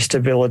safety,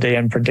 stability,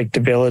 and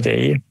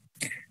predictability.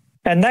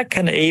 And that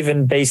can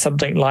even be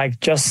something like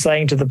just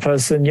saying to the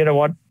person, you know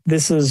what,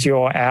 this is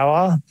your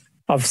hour.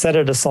 I've set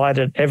it aside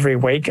every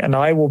week and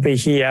I will be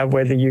here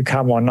whether you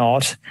come or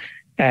not.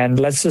 And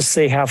let's just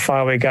see how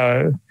far we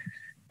go.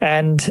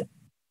 And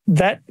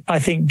that, I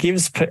think,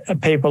 gives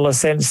people a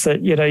sense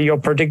that, you're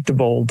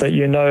predictable, that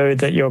you know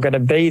that you're going to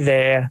be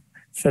there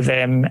for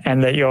them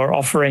and that you're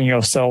offering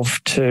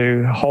yourself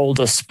to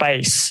hold a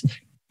space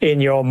in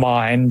your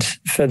mind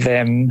for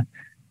them.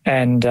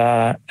 And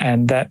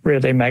that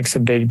really makes a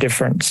big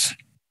difference.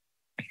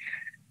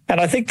 And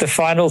I think the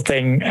final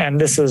thing, and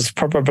this is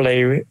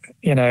probably,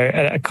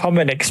 a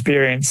common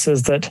experience,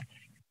 is that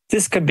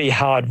this can be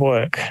hard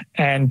work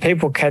and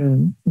people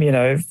can,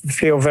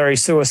 feel very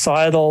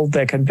suicidal.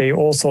 There can be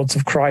all sorts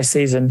of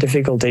crises and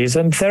difficulties,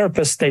 and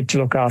therapists need to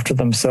look after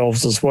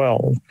themselves as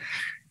well.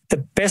 The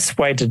best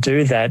way to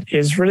do that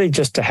is really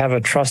just to have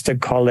a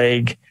trusted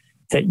colleague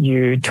that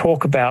you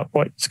talk about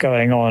what's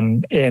going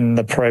on in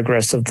the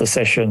progress of the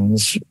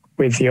sessions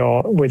with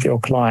your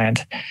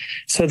client,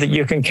 so that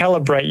you can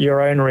calibrate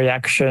your own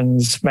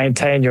reactions,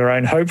 maintain your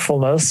own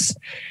hopefulness,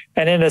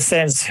 and in a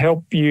sense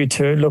help you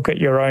to look at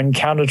your own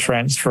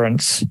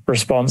countertransference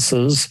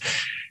responses,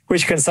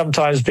 which can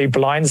sometimes be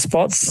blind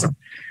spots.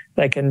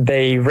 They can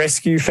be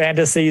rescue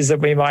fantasies that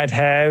we might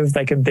have.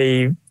 They can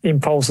be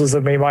impulses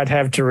that we might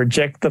have to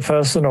reject the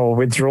person or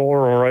withdraw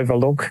or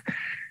overlook.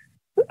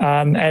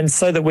 And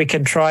so that we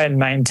can try and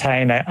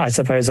maintain, I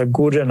suppose, a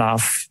good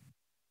enough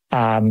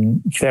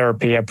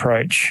therapy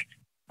approach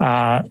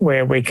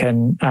where we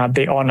can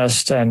be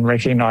honest and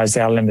recognise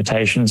our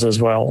limitations as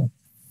well.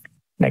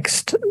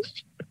 Next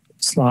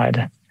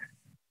slide.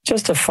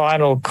 Just a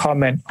final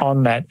comment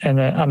on that, and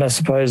I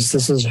suppose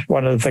this is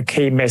one of the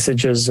key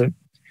messages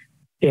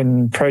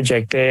in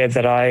Project AIR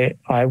that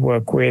I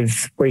work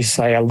with. We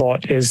say a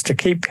lot is to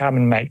keep calm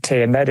and make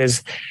tea, and that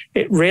is,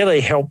 it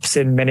really helps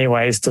in many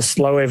ways to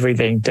slow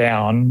everything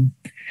down,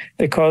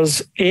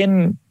 because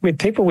with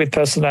people with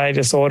personality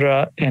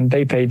disorder and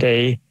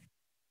BPD,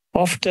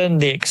 often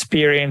the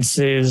experience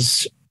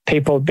is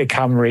people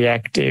become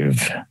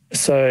reactive.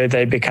 So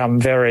they become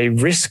very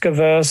risk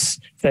averse,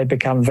 they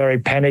become very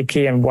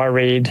panicky and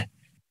worried.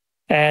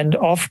 And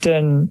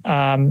often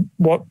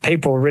what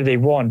people really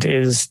want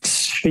is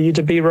for you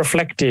to be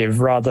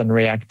reflective rather than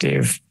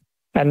reactive.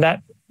 And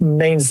that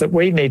means that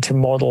we need to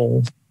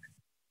model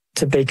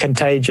to be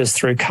contagious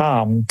through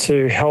calm,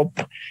 to help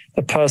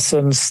the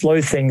person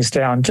slow things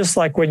down. Just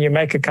like when you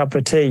make a cup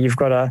of tea, you've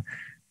got to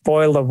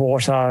boil the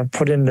water,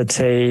 put in the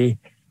tea,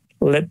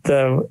 let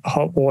the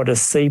hot water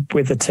seep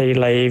with the tea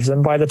leaves.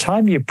 And by the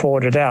time you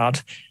poured it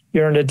out,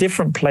 you're in a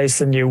different place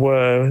than you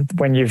were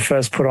when you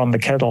first put on the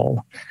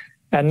kettle.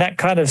 And that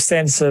kind of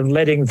sense of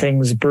letting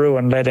things brew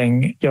and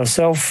letting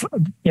yourself,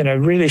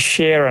 really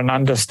share and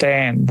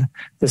understand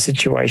the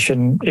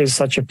situation is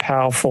such a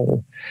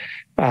powerful,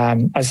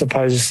 I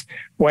suppose,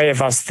 way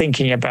of us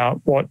thinking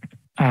about what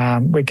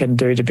we can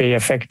do to be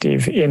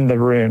effective in the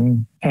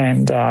room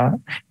and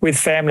with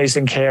families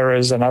and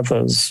carers and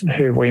others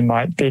who we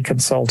might be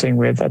consulting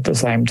with at the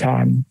same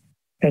time.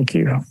 Thank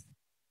you.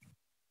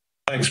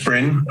 Thanks,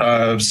 Bryn.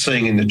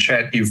 Seeing in the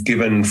chat, you've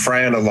given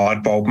Fran a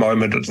light bulb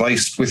moment, at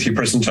least with your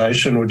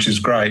presentation, which is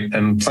great,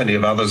 and plenty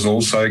of others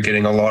also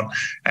getting a lot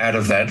out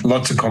of that.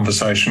 Lots of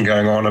conversation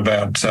going on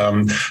about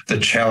the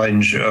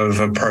challenge of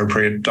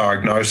appropriate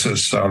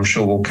diagnosis. So I'm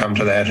sure we'll come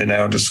to that in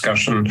our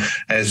discussion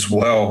as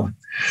well.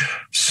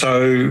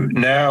 So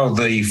now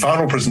the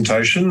final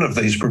presentation of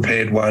these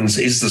prepared ones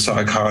is the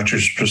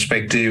psychiatrist's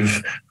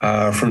perspective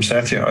from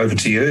Sathya. Over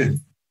to you.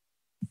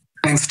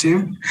 Thanks,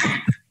 Steve.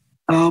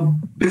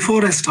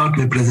 Before I start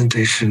my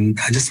presentation,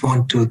 I just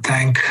want to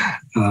thank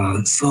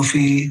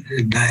Sophie,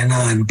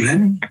 Diana, and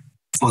Bryn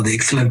for the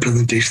excellent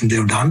presentation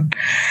they've done,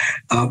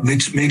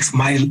 which makes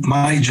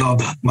my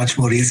job much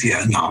more easier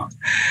now.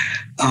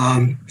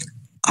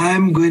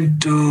 I'm going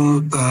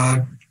to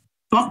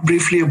talk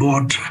briefly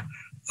about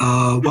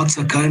what's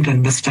the current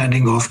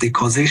understanding of the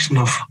causation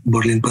of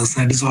borderline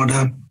personality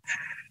disorder,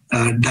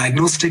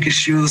 diagnostic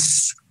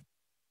issues,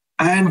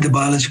 and the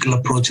biological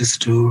approaches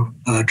to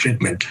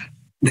treatment.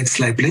 Next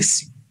slide,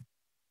 please.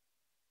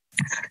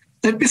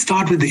 Let me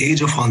start with the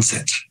age of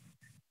onset.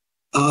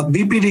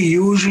 BPD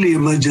usually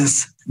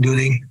emerges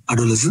during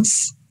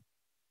adolescence.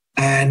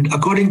 And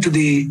according to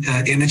the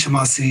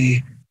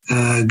NHMRC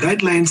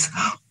guidelines,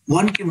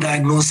 one can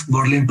diagnose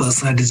borderline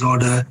personality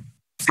disorder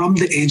from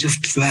the age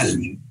of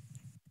 12,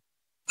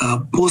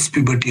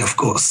 post-puberty, of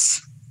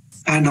course.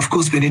 And of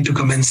course, we need to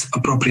commence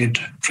appropriate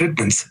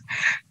treatments.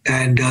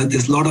 And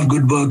there's a lot of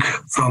good work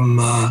from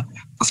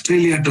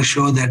Australia to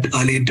show that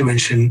early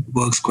intervention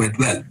works quite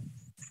well.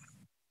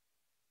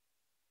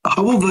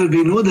 However,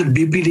 we know that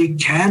BPD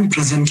can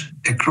present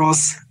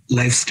across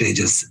life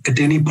stages at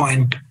any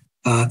point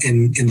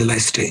in the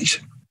life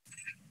stage.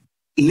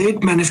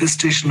 Late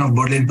manifestation of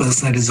borderline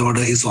personality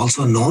disorder is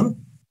also known.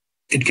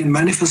 It can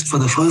manifest for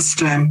the first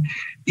time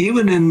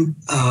even in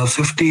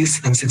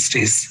 50s and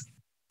 60s.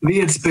 We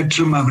at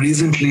Spectrum have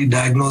recently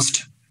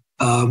diagnosed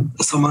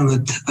someone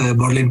with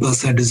borderline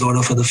personality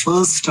disorder for the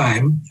first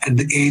time at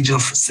the age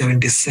of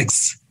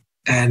 76.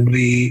 And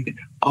we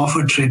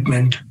offered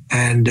treatment,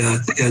 and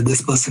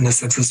this person has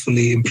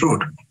successfully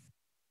improved.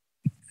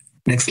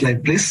 Next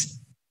slide, please.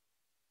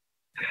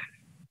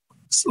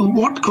 So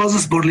what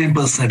causes borderline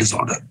personality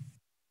disorder?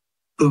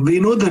 We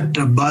know that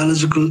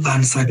biological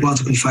and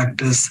psychological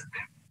factors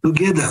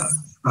together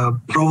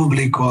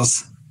probably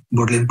cause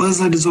borderline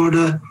personality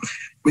disorder,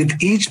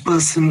 with each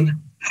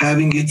person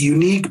having a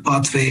unique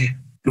pathway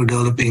to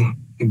developing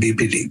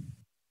BPD.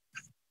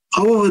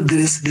 However, there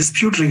is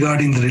dispute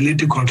regarding the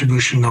relative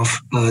contribution of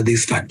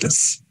these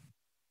factors.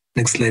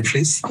 Next slide,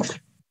 please.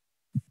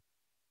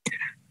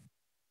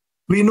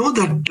 We know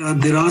that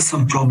there are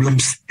some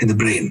problems in the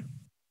brain,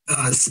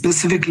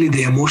 specifically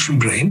the emotion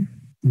brain,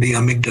 the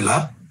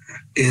amygdala,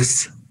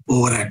 is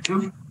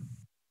overactive.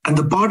 And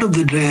the part of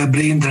the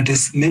brain that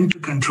is meant to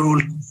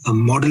control,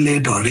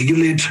 modulate, or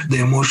regulate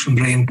the emotion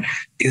brain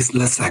is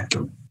less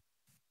active.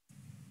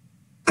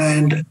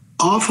 And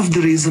half of the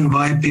reason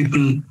why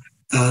people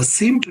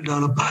seem to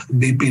develop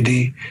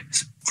BPD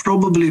is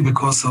probably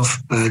because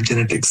of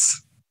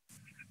genetics.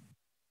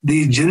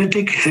 The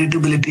genetic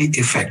heritability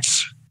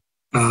effects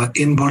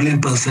in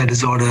borderline personality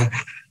disorder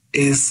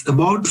is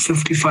about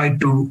 55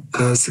 to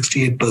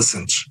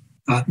 68%.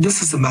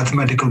 This is a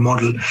mathematical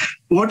model.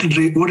 What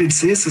it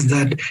says is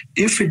that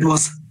if it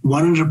was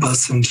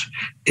 100%,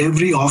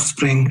 every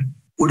offspring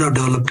would have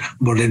developed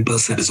borderline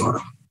personality disorder.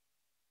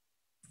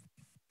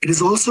 It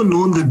is also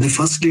known that the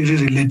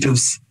first-degree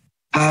relatives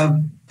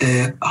have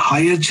a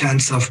higher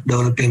chance of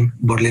developing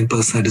borderline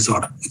personality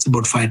disorder. It's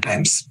about 5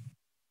 times.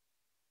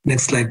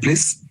 Next slide,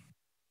 please.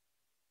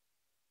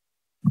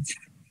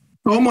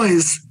 Trauma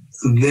is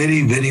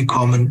very, very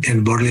common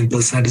in borderline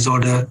personality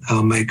disorder.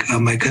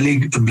 My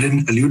colleague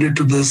Bryn alluded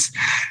to this,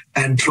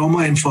 and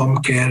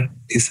trauma-informed care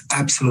is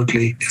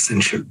absolutely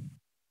essential.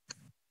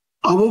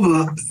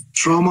 However,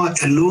 trauma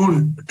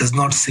alone does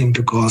not seem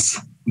to cause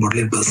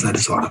borderline personality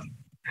disorder.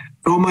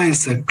 Trauma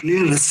is a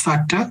clear risk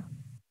factor,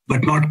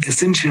 but not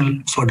essential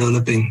for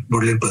developing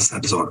borderline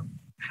personality disorder.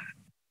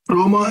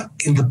 Trauma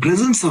in the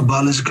presence of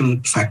biological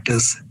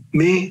factors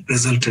may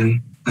result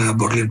in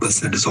borderline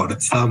personality disorder.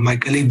 My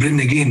colleague Bryn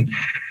again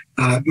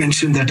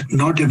mentioned that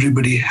not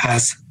everybody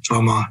has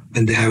trauma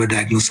when they have a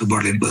diagnosis of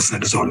borderline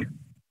personality disorder.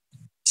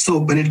 So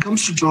when it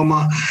comes to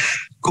trauma,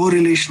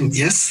 correlation,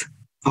 yes,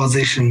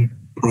 causation,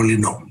 probably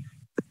no.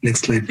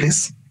 Next slide,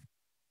 please.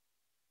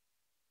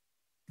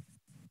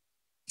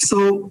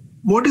 So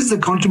what is the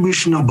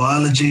contribution of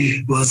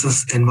biology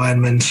versus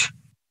environment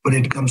when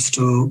it comes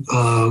to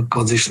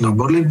causation of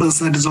borderline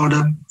personality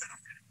disorder?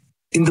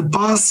 In the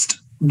past,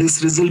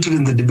 this resulted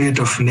in the debate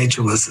of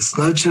nature versus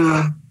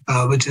nurture,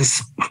 which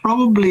is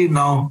probably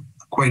now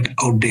quite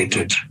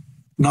outdated.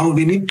 Now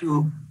we need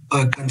to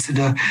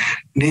consider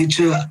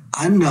nature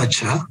and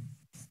nurture,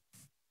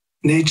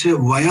 nature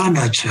via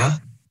nurture,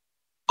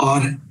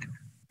 or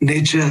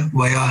nurture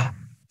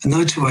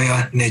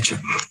via nature.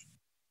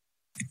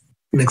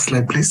 Next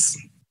slide, please.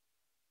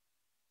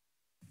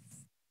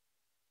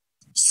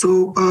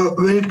 So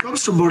when it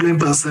comes to borderline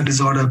personality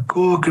disorder,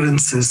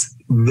 co-occurrence is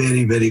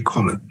very, very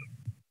common.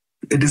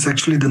 It is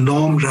actually the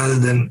norm rather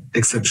than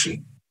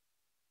exception.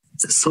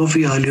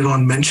 Sophie earlier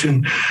on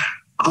mentioned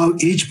how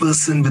each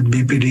person with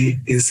BPD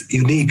is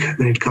unique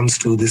when it comes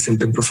to the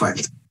symptom profile.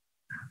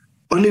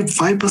 Only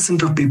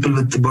 5% of people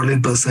with the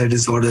borderline personality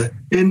disorder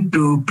tend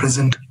to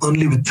present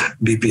only with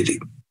BPD.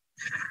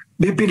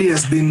 BPD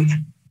has been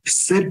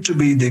said to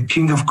be the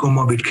king of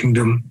comorbid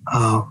kingdom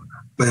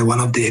by one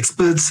of the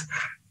experts,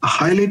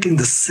 highlighting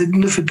the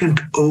significant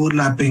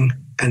overlapping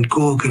and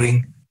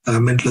co-occurring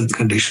mental health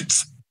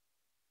conditions.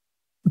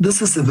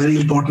 This is a very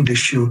important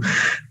issue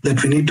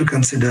that we need to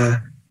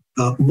consider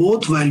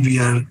both while we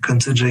are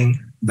considering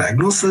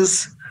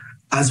diagnosis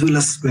as well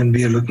as when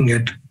we are looking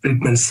at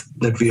treatments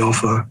that we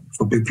offer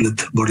for people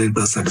with borderline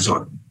personality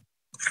disorder.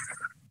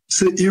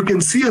 So you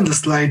can see on the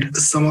slide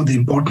some of the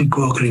important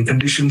co-occurring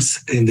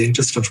conditions. In the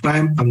interest of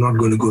time, I'm not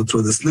going to go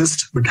through this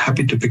list, but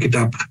happy to pick it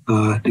up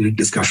during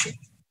discussion.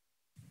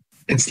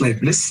 Next slide,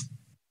 please.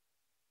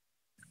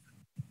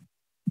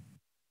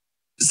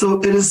 So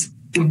it is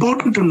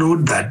important to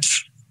note that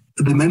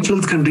the mental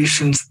health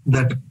conditions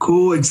that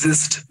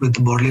coexist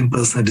with borderline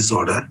personality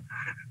disorder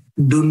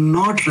do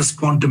not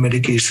respond to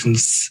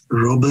medications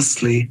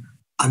robustly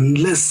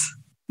unless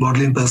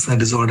borderline personality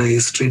disorder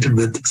is treated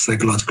with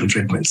psychological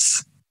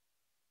treatments.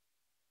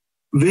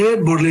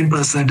 Where borderline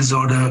personality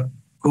disorder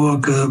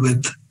co-occur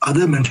with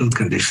other mental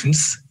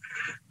conditions,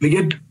 we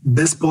get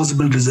best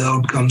possible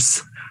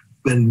outcomes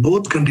when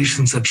both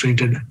conditions are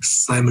treated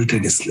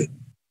simultaneously.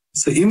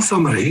 So in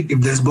summary,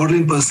 if there's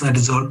borderline personality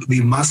disorder,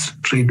 we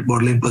must treat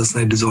borderline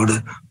personality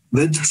disorder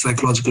with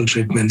psychological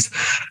treatments.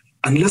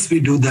 Unless we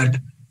do that,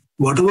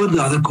 whatever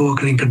the other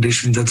co-occurring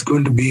condition that's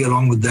going to be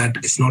along with that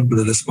is not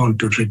going to respond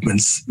to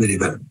treatments very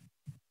well.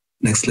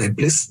 Next slide,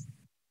 please.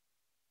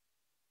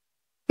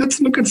 Let's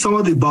look at some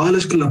of the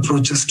biological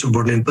approaches to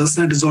borderline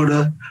personality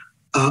disorder.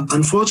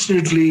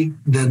 Unfortunately,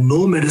 there are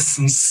no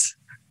medicines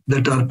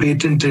that are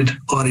patented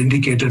or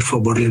indicated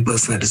for borderline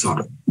personality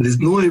disorder. There is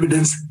no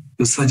evidence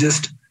to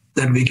suggest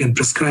that we can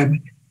prescribe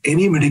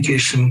any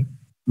medication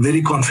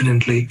very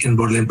confidently in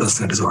borderline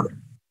personality disorder,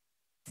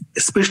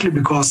 especially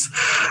because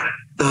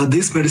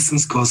these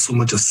medicines cause so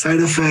much of side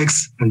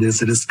effects, and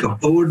there's a risk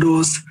of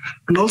overdose.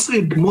 And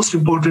also, most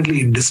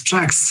importantly, it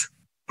distracts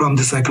from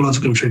the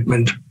psychological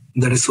treatment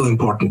that is so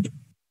important.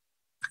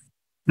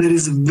 There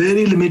is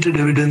very limited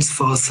evidence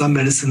for some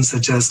medicines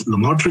such as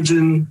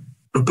lamotrigine,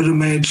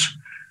 topiramate,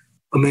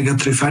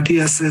 omega-3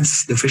 fatty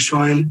acids, the fish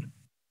oil,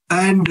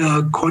 and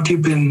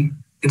quetiapine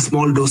in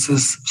small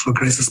doses for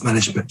crisis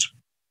management.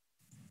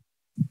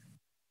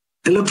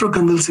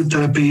 Electroconvulsive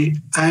therapy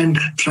and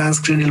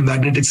transcranial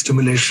magnetic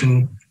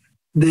stimulation,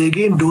 they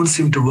again don't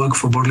seem to work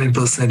for borderline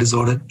personality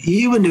disorder,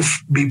 even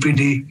if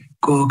BPD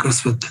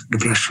co-occurs with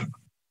depression.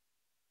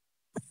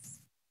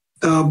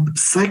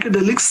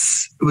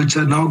 Psychedelics, which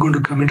are now going to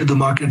come into the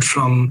market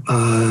from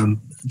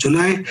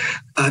July,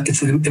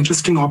 it's an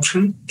interesting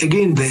option.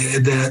 Again,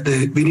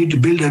 we need to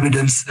build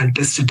evidence and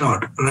test it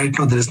out. Right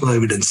now, there is no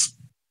evidence.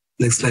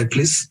 Next slide,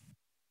 please.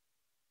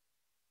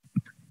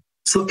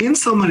 So in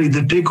summary,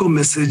 the take-home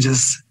message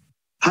is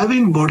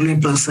having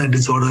borderline personality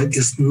disorder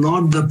is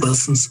not the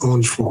person's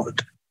own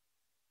fault.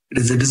 It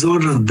is a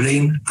disorder of the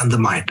brain and the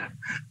mind.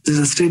 This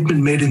is a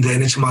statement made in the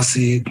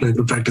NHMRC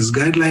clinical practice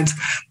guidelines.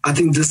 I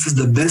think this is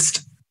the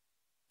best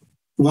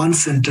one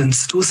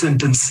sentence, two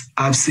sentence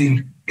I've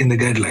seen in the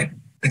guideline.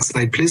 Next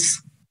slide,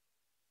 please.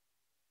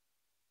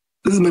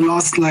 This is my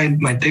last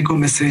slide. My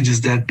take-home message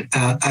is that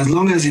as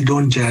long as you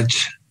don't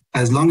judge,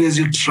 as long as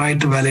you try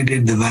to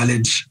validate the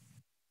valid,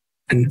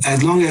 and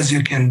as long as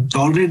you can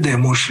tolerate the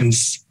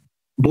emotions,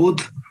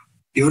 both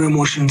your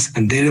emotions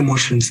and their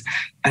emotions,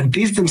 and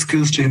teach them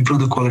skills to improve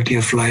the quality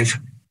of life,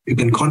 you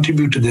can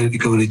contribute to their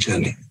recovery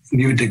journey.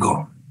 Give it a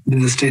go. This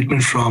is a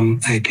statement from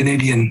a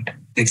Canadian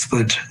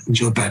expert,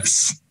 Joe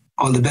Paris.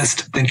 All the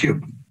best. Thank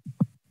you.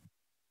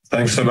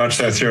 Thanks so much,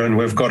 Sathya. And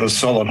we've got a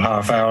solid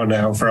half hour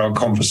now for our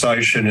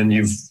conversation, and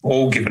you've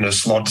all given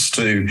us lots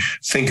to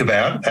think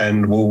about,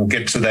 and we'll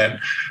get to that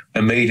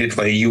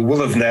immediately. You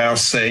will have now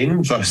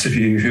seen, those of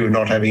you who are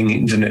not having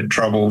internet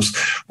troubles,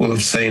 will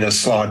have seen a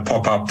slide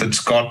pop up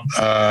that's got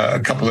a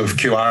couple of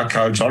QR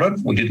codes on it.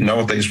 We didn't know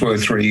what these were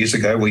 3 years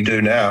ago. We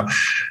do now.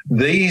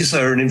 These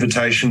are an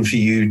invitation for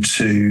you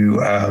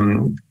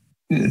to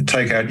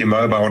take out your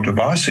mobile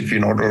device if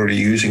you're not already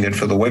using it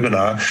for the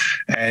webinar.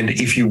 And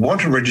if you want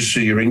to register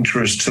your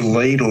interest to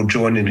lead or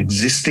join an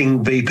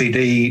existing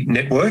BPD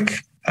network,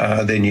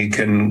 then you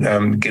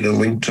can get a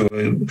link to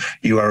a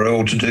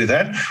URL to do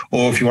that.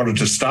 Or if you wanted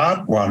to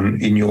start one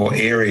in your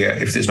area,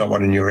 if there's not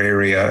one in your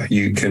area,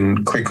 you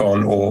can click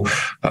on or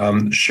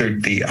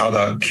shoot the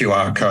other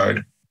QR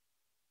code.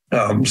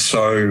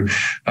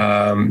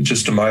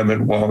 Just a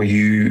moment while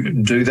you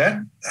do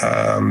that.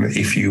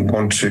 If you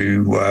want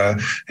to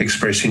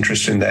express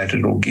interest in that,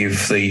 it'll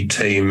give the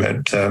team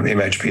at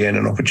MHPN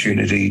an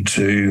opportunity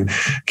to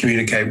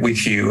communicate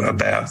with you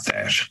about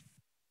that.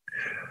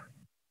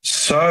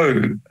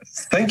 So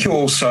thank you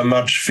all so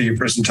much for your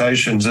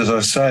presentations. As I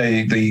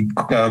say,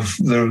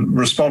 the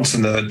response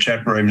in the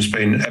chat room has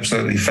been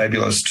absolutely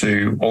fabulous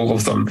to all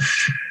of them.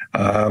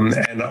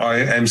 And I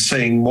am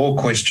seeing more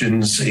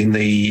questions in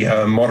the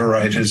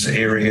moderators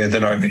area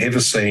than I've ever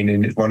seen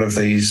in one of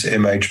these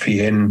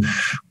MHPN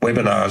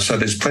webinars. So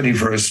there's plenty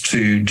for us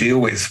to deal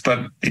with.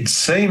 But it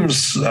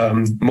seems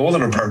more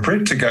than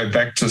appropriate to go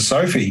back to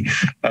Sophie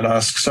and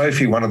ask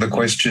Sophie one of the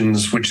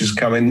questions which has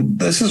come in.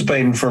 This has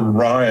been from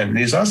Ryan.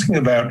 He's asking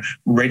about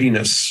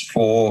readiness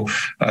for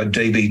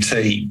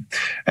DBT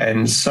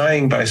and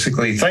saying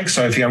basically, thanks,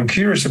 Sophie. I'm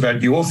curious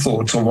about your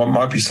thoughts on what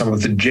might be some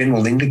of the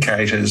general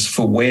indicators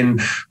for when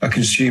a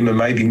consumer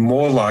may be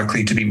more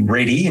likely to be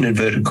ready, in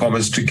inverted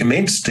commas, to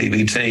commence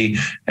DBT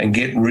and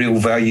get real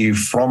value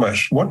from it.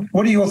 What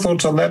are your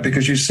thoughts on that?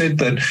 Because you said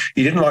that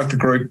you didn't like the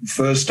group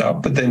first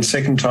up, but then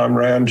second time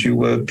round you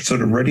were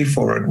sort of ready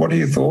for it. What are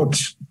your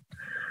thoughts?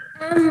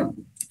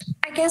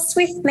 I guess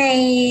with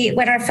me,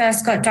 when I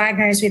first got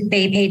diagnosed with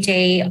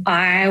BPD,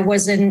 I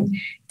wasn't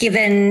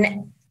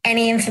given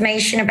any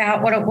information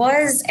about what it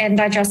was, and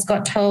I just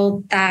got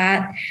told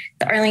that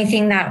the only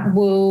thing that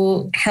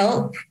will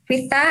help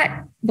with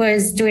that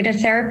was doing a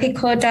therapy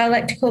called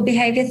dialectical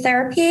behaviour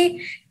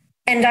therapy.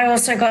 And I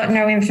also got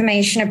no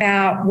information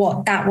about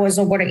what that was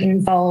or what it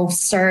involved.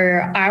 So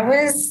I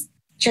was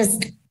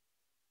just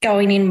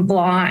going in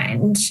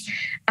blind.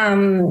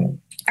 I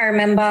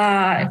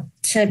remember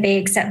to be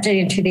accepted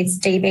into this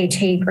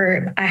DBT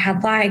group, I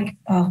had I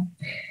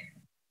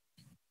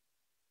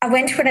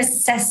went to an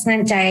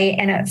assessment day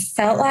and it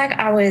felt like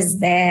I was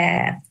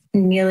there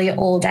nearly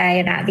all day.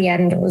 And at the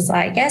end, it was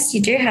like, yes,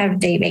 you do have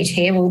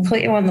DBT and we'll put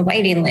you on the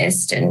waiting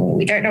list and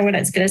we don't know when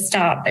it's going to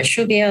start, but it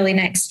should be early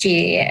next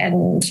year.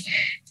 And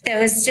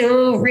there was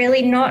still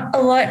really not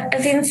a lot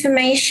of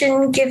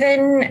information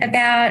given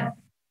about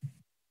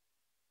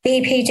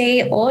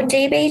BPD or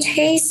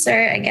DBT. So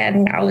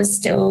again, I was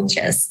still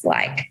just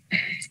like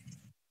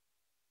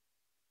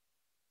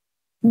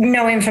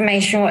no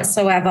information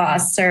whatsoever.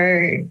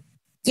 So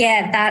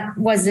yeah, that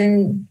was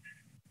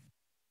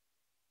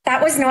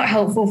not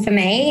helpful for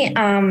me.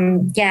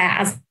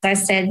 As I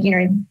said,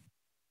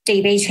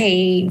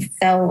 DBT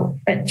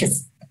it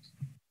just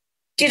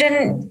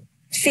didn't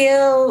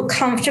feel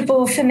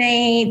comfortable for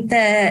me.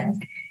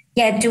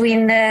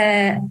 Doing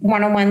the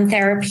one-on-one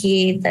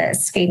therapy, the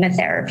schema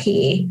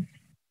therapy,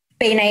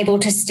 being able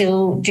to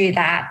still do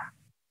that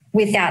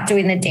without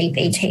doing the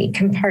DBT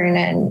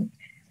component.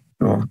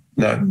 Oh,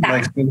 no,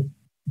 makes sense.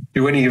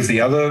 Do any of the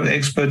other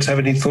experts have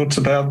any thoughts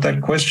about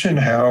that question,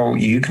 how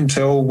you can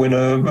tell when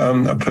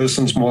a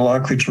person's more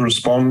likely to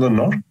respond than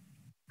not?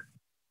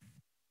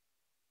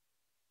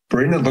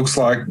 Bryn, it looks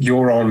like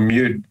you're on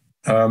mute.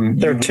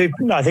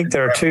 I think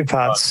there are two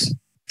parts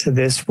to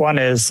this. One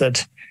is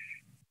that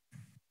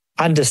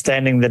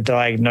understanding the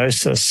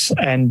diagnosis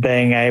and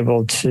being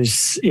able to,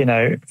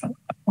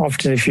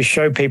 often if you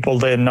show people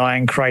the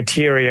 9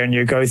 criteria and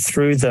you go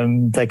through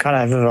them, they kind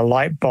of have a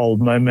light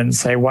bulb moment and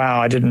say, wow,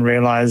 I didn't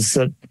realize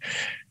that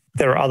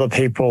there are other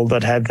people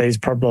that had these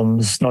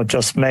problems, not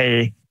just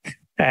me.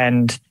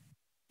 And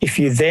if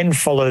you then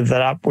follow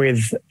that up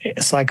with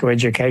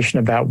psychoeducation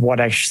about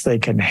what actually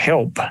can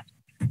help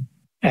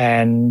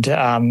and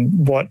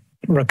what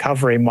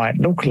recovery might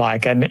look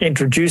like, and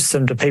introduce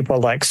them to people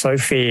like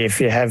Sophie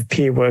if you have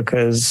peer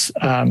workers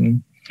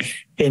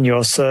in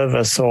your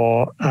service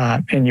or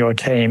in your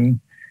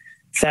team,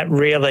 that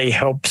really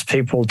helps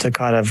people to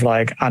kind of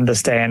like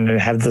understand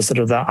and have the sort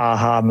of the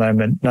aha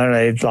moment. Not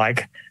only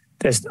like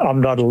I'm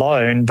not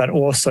alone, but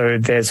also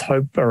there's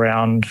hope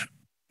around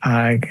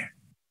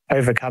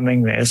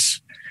overcoming this.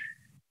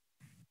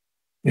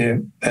 Yeah.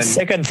 And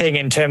second thing,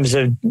 in terms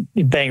of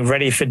being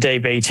ready for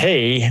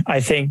DBT, I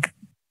think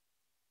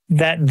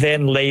that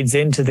then leads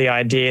into the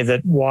idea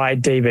that why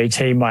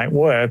DBT might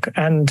work.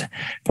 And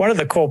one of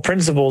the core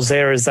principles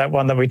there is that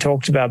one that we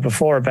talked about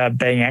before about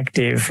being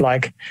active.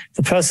 Like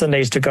the person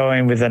needs to go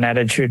in with an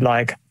attitude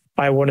like,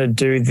 I want to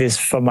do this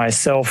for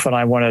myself and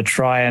I want to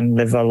try and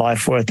live a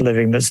life worth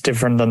living that's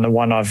different than the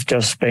one I've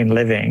just been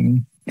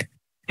living.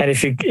 And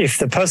if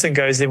the person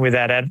goes in with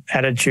that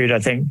attitude, I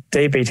think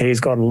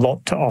DBT's got a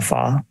lot to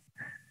offer,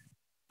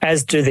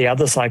 as do the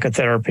other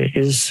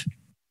psychotherapies.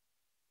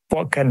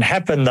 What can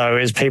happen, though,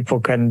 is people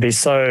can be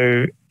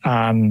so,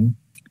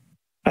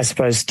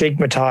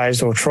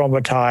 stigmatized or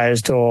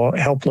traumatized or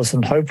helpless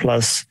and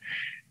hopeless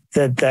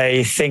that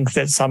they think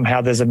that somehow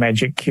there's a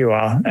magic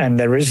cure, and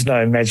there is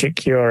no magic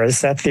cure.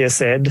 As Sathya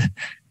said,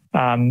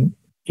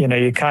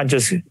 you can't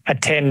just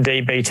attend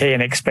DBT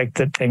and expect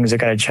that things are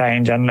going to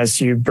change unless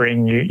you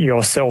bring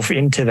yourself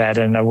into that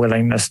and a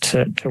willingness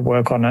to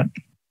work on it.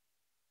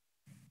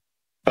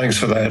 Thanks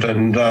for that.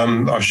 And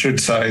I should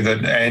say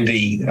that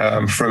Andy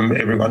from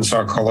Everyone's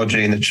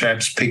Psychology in the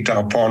chats picked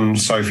up on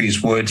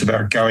Sophie's words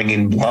about going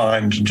in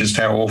blind and just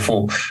how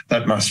awful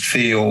that must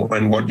feel.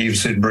 And what you've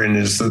said, Bryn,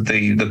 is that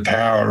the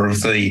power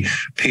of the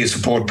peer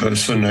support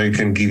person who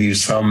can give you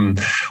some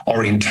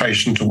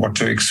orientation to what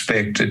to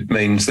expect, it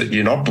means that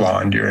you're not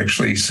blind, you're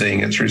actually seeing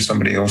it through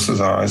somebody else's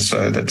eyes.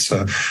 So that's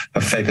a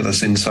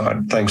fabulous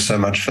insight. Thanks so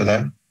much for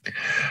that.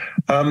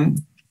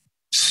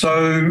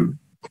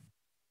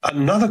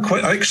 Another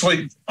question,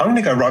 actually, I'm going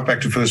to go right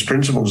back to first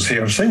principles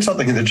here. I've seen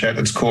something in the chat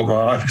that's caught my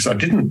eye because I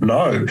didn't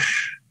know.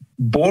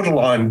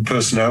 Borderline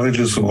personality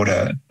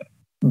disorder.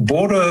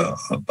 Border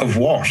of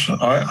what?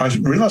 I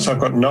realise I've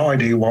got no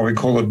idea why we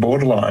call it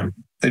borderline.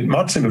 It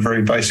might seem a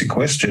very basic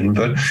question,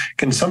 but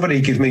can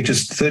somebody give me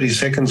just 30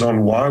 seconds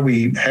on why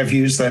we have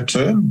used that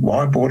term?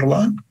 Why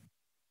borderline?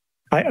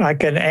 I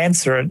can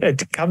answer it.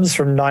 It comes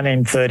from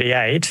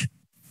 1938.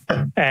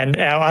 And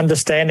our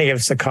understanding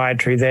of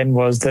psychiatry then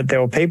was that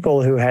there were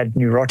people who had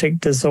neurotic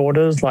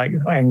disorders like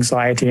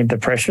anxiety and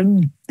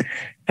depression,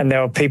 and there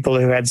were people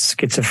who had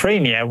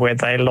schizophrenia where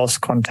they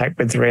lost contact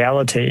with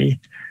reality.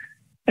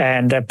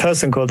 And a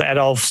person called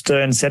Adolf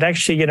Stern said,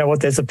 actually, you know what,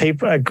 there's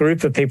a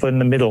group of people in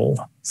the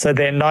middle. So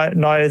they're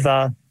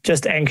neither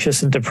just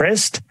anxious and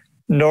depressed,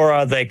 nor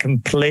are they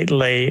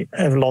completely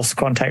have lost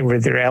contact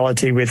with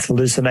reality with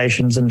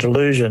hallucinations and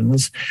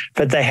delusions,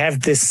 but they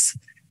have this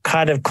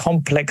kind of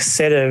complex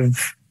set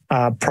of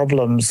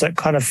problems that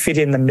kind of fit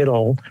in the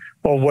middle,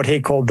 or what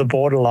he called the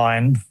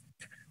borderline.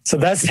 So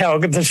that's how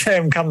the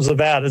term comes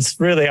about. It's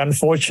really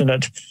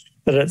unfortunate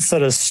that it's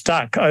sort of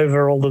stuck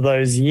over all of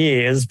those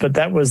years, but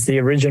that was the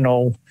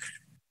original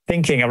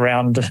thinking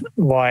around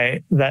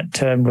why that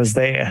term was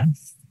there.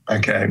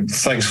 Okay,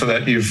 thanks for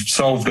that. You've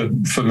solved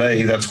it for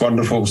me. That's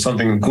wonderful.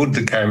 Something good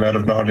that came out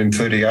of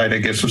 1938, I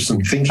guess, with some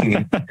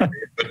thinking. But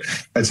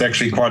it's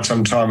actually quite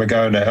some time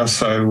ago now.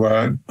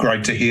 So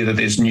great to hear that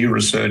there's new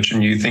research and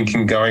new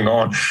thinking going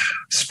on.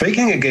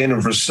 Speaking again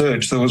of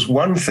research, there was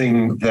one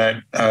thing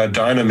that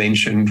Diana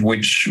mentioned,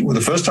 which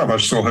the first time I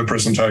saw her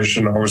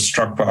presentation, I was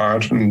struck by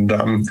it, and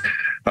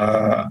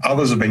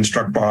others have been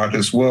struck by it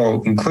as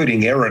well,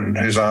 including Erin,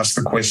 who's asked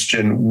the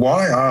question,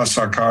 why are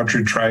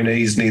psychiatry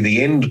trainees near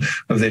the end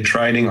of their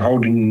training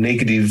holding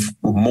negative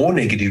or more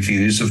negative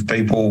views of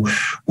people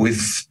with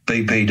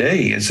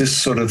BPD? Is this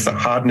sort of the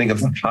hardening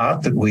of the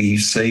heart that we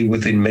see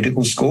within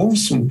medical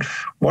schools? And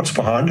what's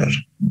behind it?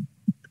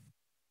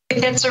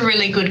 That's a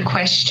really good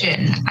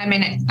question. I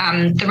mean,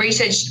 the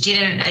research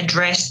didn't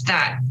address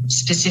that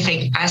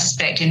specific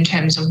aspect in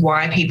terms of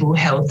why people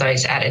held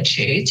those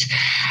attitudes.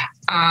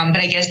 But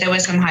I guess there were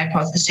some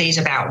hypotheses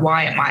about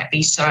why it might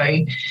be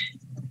so,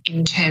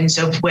 in terms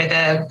of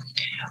whether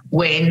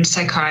the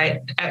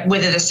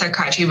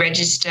psychiatry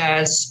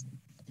registers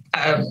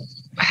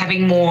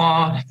having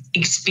more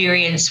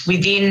experience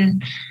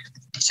within,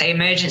 say,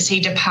 emergency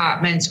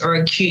departments or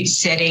acute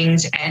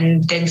settings,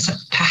 and then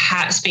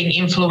perhaps being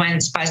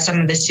influenced by some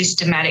of the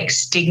systematic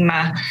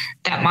stigma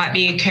that might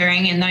be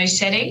occurring in those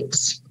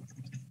settings.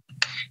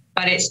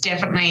 But it's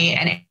definitely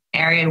an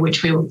area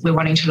which we're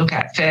wanting to look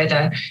at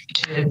further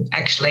to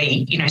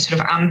actually, sort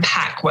of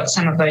unpack what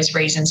some of those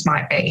reasons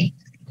might be.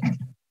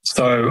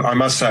 So I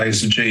must say,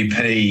 as a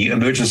GP,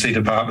 emergency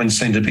departments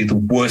seem to be the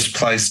worst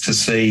place to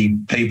see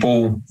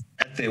people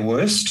at their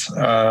worst.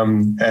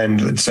 And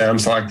it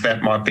sounds like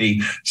that might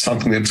be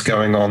something that's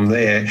going on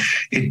there.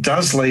 It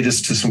does lead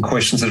us to some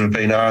questions that have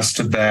been asked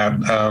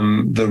about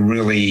the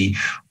really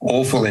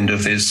awful end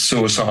of this,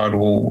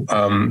 suicidal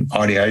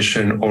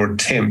ideation or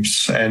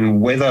attempts,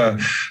 and whether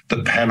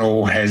the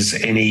panel has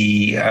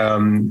any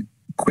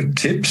quick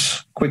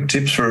tips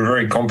for a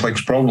very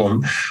complex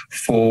problem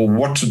for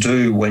what to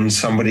do when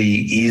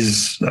somebody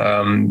is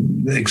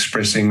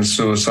expressing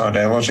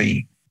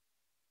suicidality.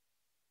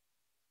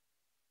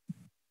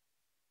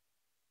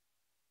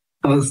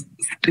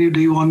 Steve, do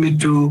you want me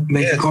to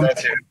make a comment?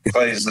 Matthew,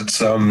 please.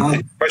 It's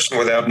a question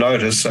without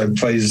notice, so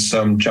please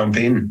jump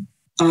in.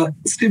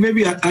 Steve,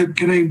 maybe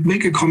can I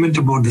make a comment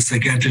about the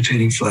psychiatry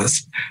training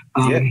first?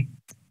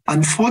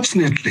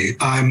 Unfortunately,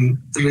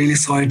 I'm really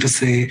sorry to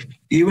say,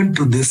 even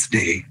to this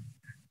day,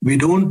 we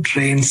don't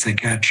train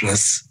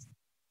psychiatrists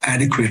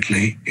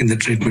adequately in the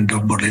treatment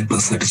of borderline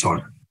personality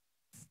disorder.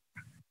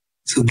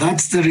 So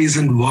that's the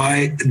reason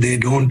why they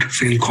don't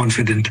feel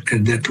confident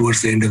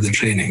towards the end of the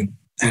training.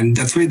 And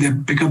that's why they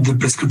pick up the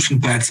prescription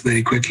pads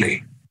very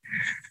quickly.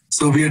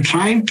 So we are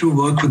trying to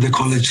work with the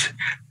college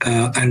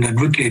and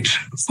advocate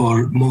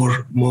for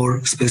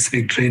more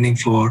specific training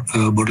for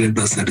borderline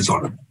personality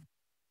disorder.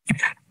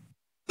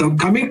 So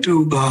coming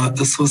to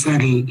the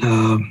suicidal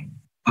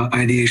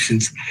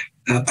ideations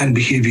and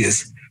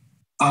behaviors,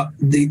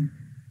 the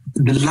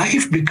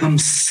life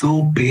becomes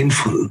so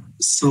painful,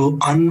 so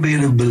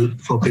unbearable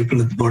for people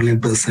with borderline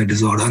personality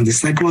disorder, and the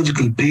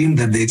psychological pain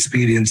that they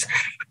experience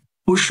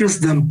pushes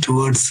them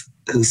towards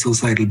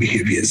suicidal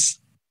behaviors.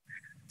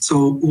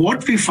 So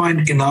what we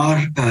find in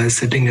our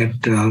setting at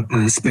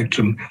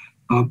Spectrum,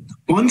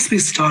 once we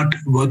start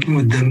working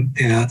with them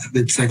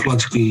with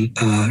psychological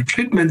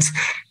treatments,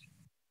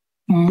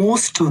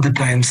 most of the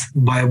times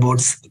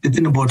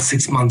within about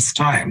 6 months'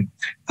 time,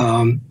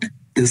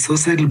 the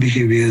suicidal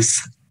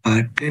behaviors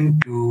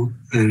tend to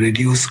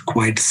reduce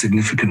quite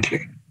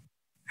significantly.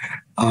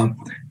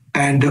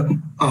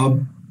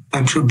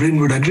 I'm sure Bryn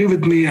would agree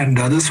with me and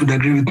others would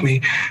agree with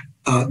me.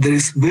 There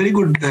is very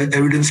good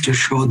evidence to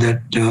show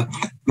that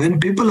when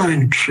people are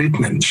in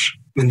treatment,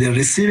 when they're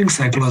receiving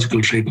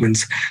psychological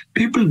treatments,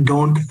 people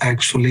don't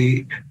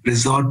actually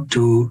resort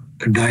to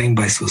dying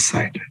by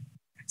suicide.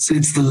 So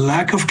it's the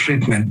lack of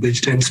treatment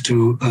which tends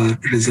to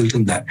result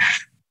in that.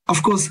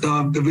 Of course,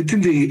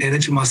 within the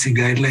NHMRC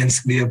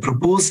guidelines, we have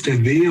proposed a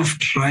way of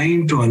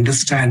trying to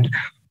understand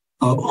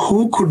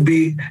who could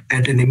be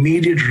at an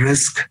immediate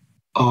risk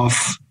of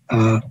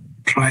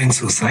trying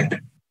suicide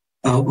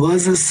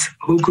versus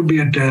who could be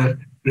at a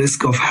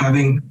risk of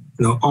having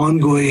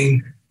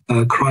ongoing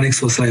chronic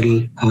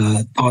suicidal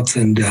thoughts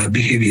and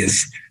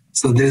behaviors.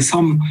 So there's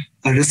some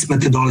risk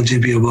methodology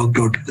we have worked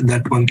out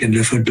that one can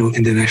refer to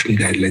in the national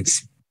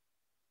guidelines.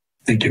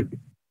 Thank you.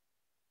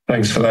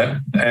 Thanks for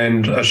that.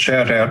 And a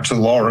shout out to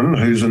Lauren,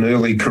 who's an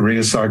early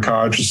career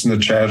psychiatrist in the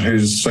chat,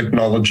 who's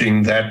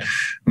acknowledging that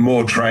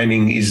more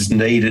training is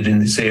needed in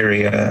this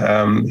area.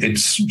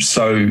 It's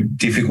so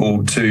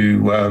difficult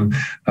to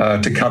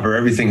cover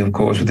everything, of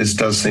course, but this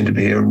does seem to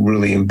be a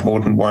really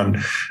important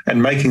one.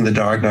 And making the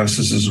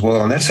diagnosis as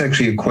well. And that's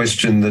actually a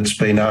question that's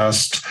been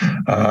asked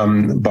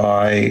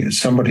by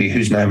somebody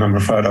whose name I'm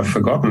afraid I've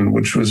forgotten,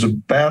 which was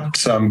about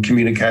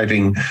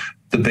communicating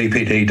the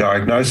BPD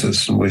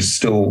diagnosis, and we're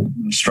still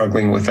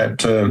struggling with that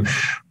term.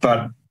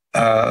 But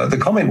the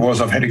comment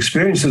was, I've had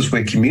experiences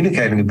where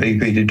communicating a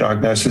BPD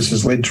diagnosis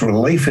has led to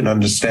relief in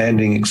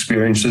understanding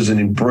experiences and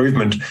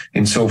improvement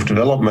in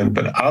self-development,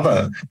 but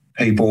other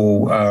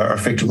people are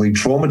effectively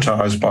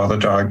traumatised by the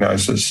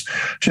diagnosis.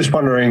 Just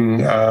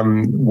wondering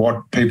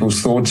what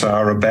people's thoughts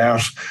are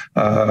about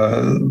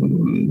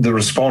the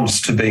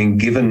response to being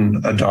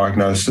given a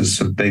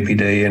diagnosis of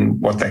BPD and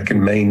what that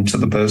can mean to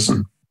the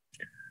person.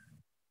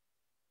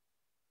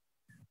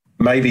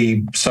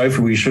 Maybe,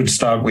 Sophie, we should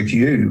start with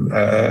you.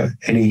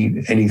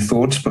 Any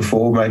thoughts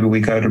before maybe we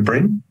go to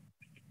Bryn?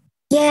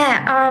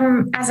 Yeah,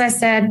 as I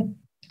said,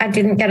 I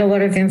didn't get a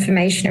lot of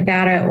information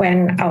about it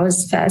when I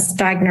was first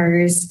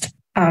diagnosed.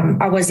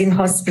 I was in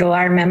hospital.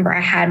 I remember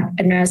I had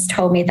a nurse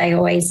told me they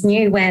always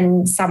knew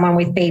when someone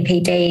with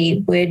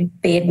BPD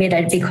would be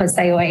admitted because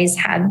they always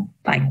had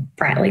like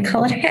brightly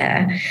coloured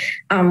hair,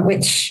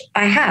 which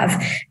I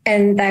have.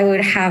 And they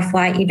would have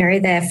like, you know,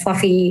 their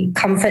fluffy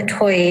comfort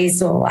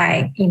toys or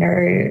like, you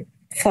know,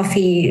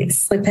 fluffy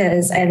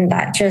slippers. And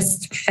that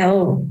just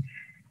felt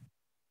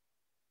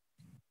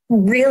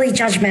really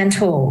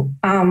judgmental.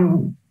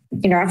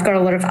 You know, I've got a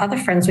lot of other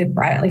friends with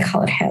brightly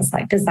coloured hairs.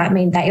 Like, does that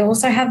mean they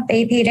also have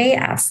BPD?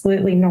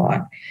 Absolutely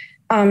not.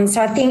 So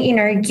I think, you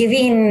know,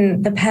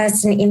 giving the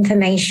person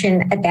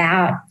information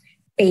about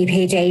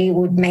BPD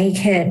would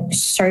make it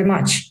so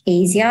much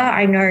easier.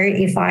 I know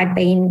if I'd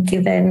been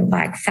given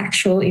like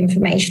factual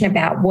information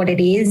about what it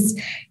is,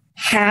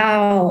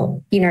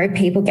 how, you know,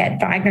 people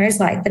get diagnosed,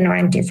 like the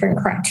 9 different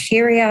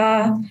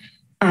criteria,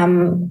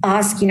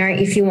 ask, you know,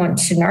 if you want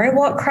to know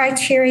what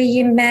criteria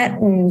you met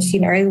and,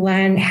 you know,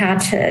 learn how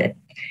to,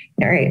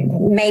 you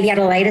know, maybe at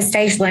a later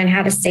stage, learn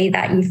how to see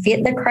that you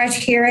fit the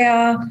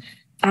criteria.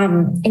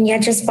 And yeah,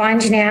 just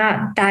finding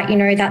out that, you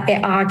know, that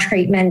there are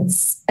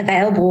treatments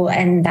available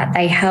and that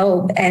they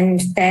help. And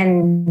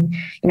then,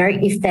 you know,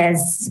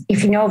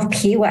 if you know of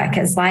peer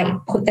workers, like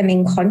put them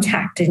in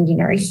contact and, you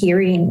know,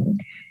 hearing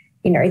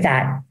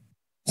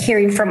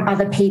from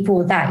other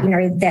people that, you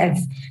know, they've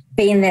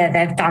been there,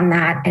 they've done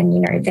that, and, you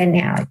know, they're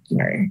now, you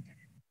know,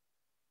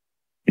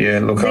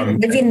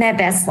 living their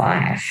best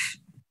life.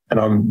 And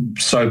I'm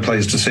so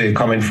pleased to see a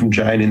comment from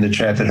Jane in the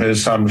chat that her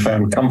son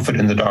found comfort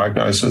in the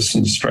diagnosis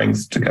and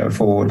strength to go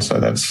forward. So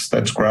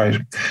that's great.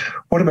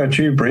 What about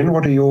you, Bryn?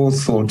 What are your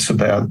thoughts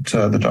about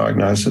the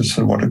diagnosis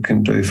and what it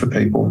can do for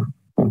people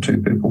or to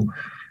people?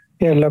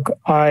 Yeah, look,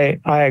 I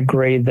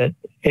agree that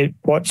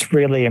what's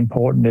really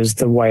important is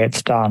the way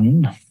it's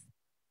done.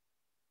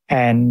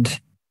 And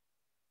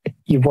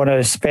you want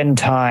to spend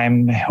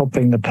time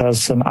helping the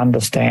person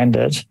understand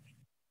it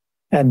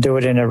and do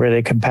it in a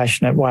really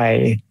compassionate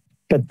way.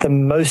 But the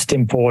most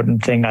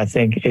important thing, I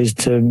think, is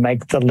to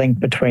make the link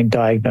between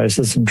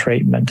diagnosis and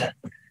treatment,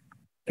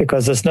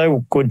 because it's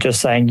no good just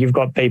saying you've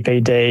got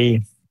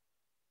BPD,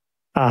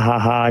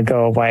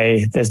 go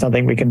away, there's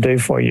nothing we can do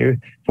for you.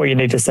 What you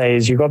need to say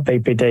is you've got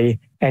BPD,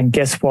 and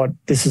guess what?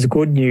 This is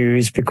good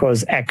news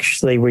because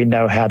actually we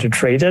know how to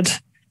treat it.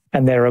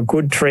 And there are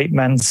good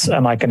treatments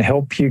and I can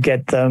help you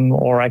get them,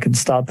 or I can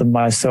start them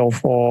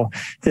myself, or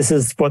this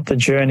is what the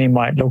journey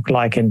might look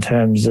like in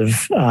terms of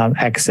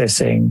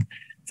accessing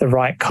the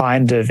right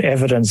kind of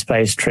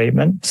evidence-based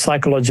treatment,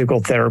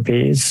 psychological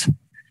therapies,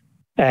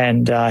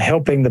 and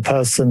helping the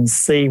person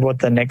see what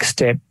the next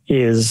step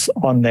is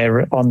on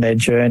their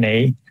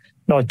journey,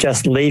 not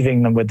just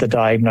leaving them with the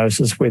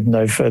diagnosis with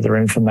no further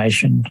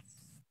information.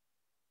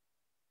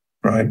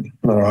 Right.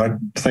 All right.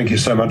 Thank you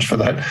so much for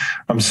that.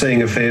 I'm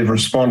seeing a fair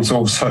response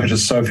also to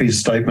Sophie's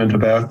statement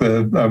about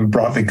the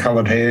brightly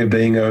coloured hair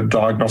being a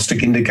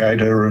diagnostic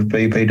indicator of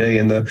BPD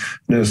in the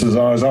nurse's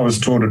eyes. I was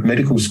taught at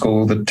medical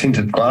school that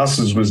tinted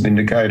glasses was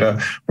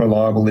an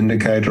reliable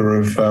indicator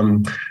of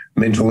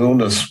mental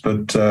illness.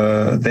 But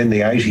then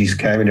the 80s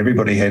came and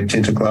everybody had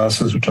tinted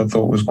glasses, which I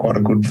thought was quite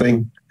a good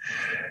thing.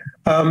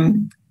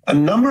 A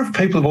number of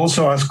people have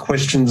also asked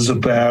questions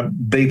about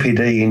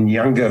BPD in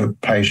younger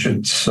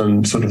patients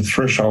and sort of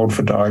threshold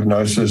for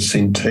diagnosis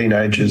in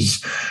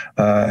teenagers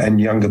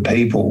and younger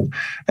people.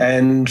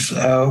 And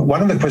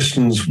one of the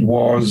questions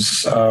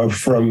was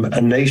from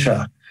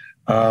Anita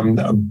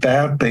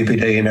about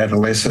BPD in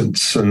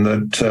adolescents, and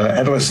that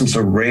adolescents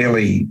are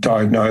rarely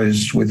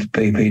diagnosed with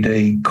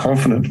BPD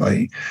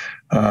confidently.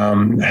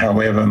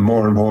 However,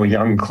 more and more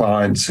young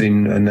clients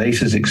in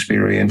Anita's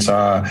experience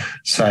are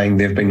saying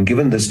they've been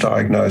given this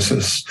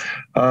diagnosis.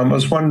 I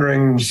was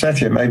wondering,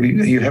 Satya, maybe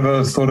you have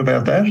a thought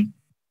about that?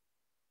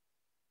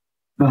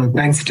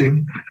 Thanks,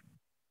 Steve.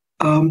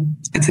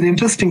 It's an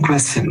interesting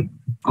question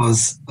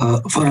because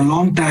for a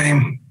long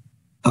time,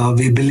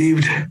 we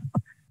believed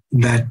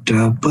that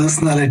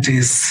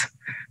personalities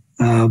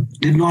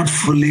did not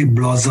fully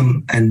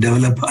blossom and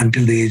develop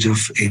until the age of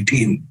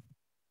 18.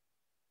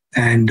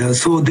 And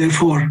so,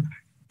 therefore,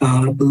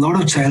 a lot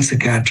of child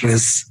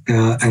psychiatrists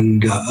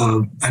and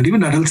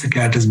even adult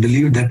psychiatrists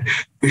believe that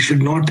we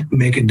should not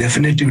make a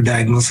definitive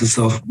diagnosis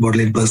of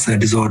borderline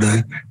personality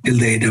disorder till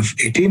the age of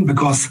 18,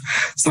 because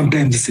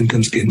sometimes the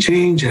symptoms can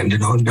change and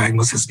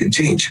diagnosis can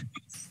change.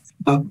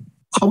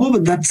 However,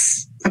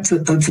 that's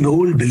an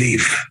old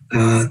belief.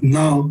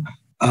 Now,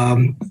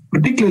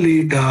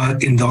 particularly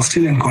in the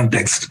Australian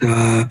context.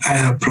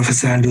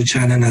 Professor Andrew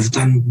Channon has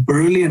done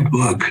brilliant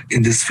work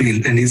in this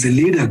field, and he's a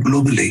leader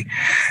globally.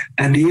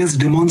 And he has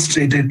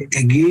demonstrated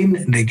again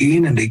and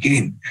again and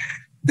again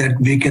that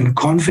we can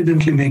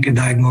confidently make a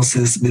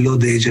diagnosis below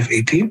the age of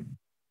 18,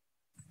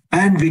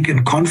 and we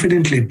can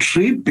confidently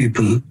treat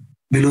people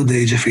below the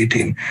age of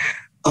 18.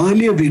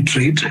 Earlier we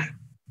treat,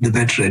 the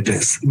better it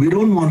is. We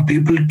don't want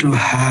people to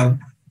have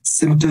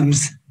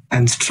symptoms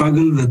and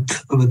struggle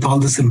with all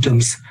the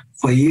symptoms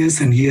for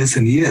years and years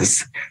and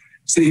years.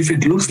 So if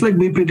it looks like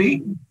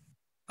BPD,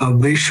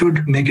 we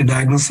should make a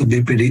diagnosis of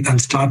BPD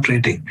and start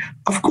treating.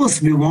 Of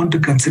course, we want to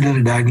consider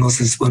a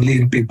diagnosis only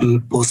in people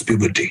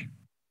post-puberty.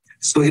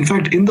 So in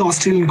fact, in the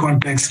Australian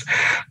context,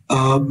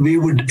 we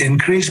would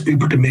encourage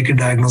people to make a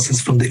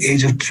diagnosis from the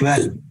age of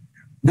 12.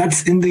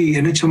 That's in the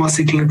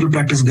NHMRC clinical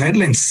practice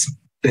guidelines,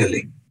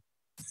 clearly.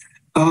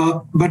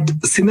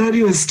 But the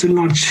scenario has still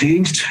not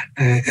changed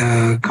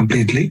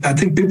completely. I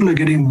think people are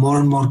getting more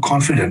and more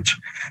confident.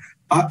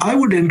 I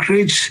would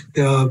encourage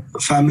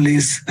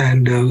families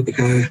and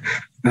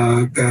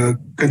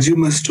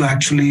consumers to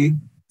actually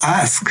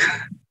ask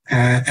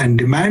and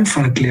demand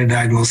for a clear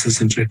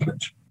diagnosis and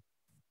treatment.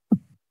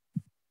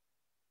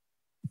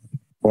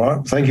 All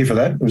right, thank you for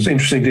that. It was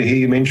interesting to hear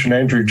you mention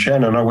Andrew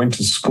Channon. I went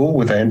to school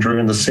with Andrew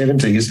in the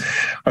 70s.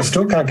 I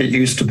still can't get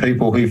used to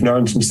people who've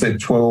known since they're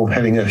 12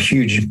 having a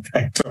huge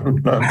impact on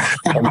the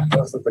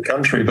health of the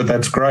country, but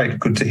that's great.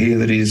 Good to hear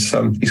that he's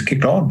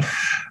kicked on.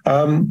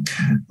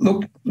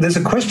 Look, there's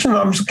a question,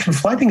 I'm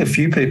conflating a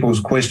few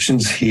people's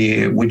questions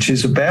here, which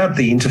is about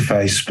the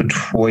interface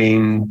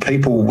between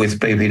people with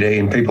BPD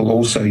and people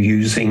also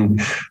using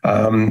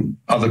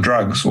other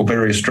drugs or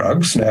various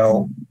drugs.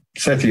 Now,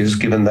 Satya's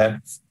given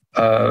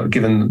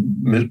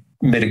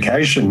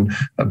medication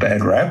a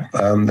bad rap.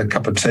 The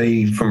cup of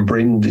tea from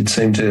Bryn did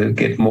seem to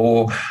get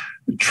more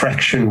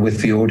traction with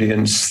the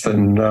audience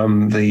than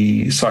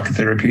the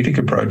psychotherapeutic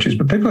approaches.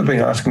 But people have been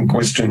asking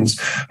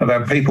questions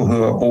about people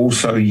who are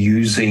also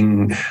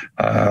using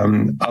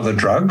other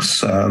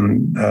drugs,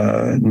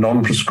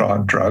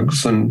 non-prescribed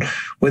drugs, and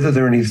whether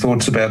there are any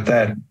thoughts about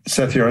that.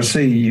 Satya, I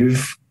see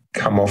you've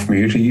come off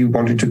mute. Are you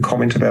wanting to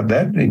comment about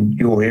that? In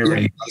your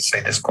area, you see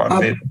this quite a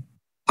bit.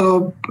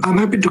 I'm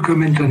happy to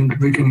comment, and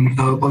we can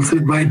also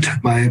invite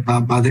my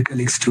other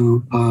colleagues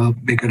to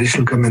make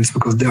additional comments,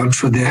 because I'm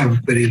sure they have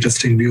very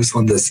interesting views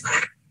on this.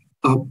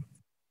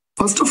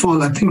 First of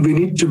all, I think we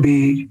need to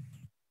be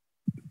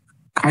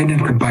kind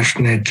and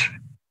compassionate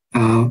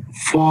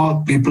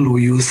for people who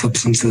use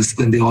substances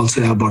when they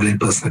also have borderline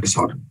personality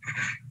disorder.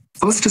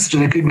 First is to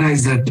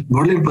recognize that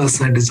borderline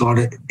personality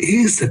disorder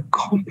is a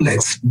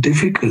complex,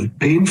 difficult,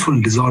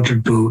 painful disorder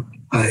to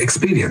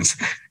experience.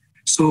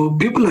 So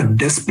people are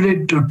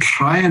desperate to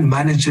try and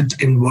manage it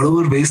in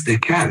whatever ways they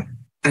can.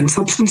 And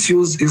substance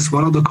use is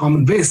one of the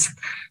common ways.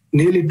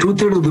 Nearly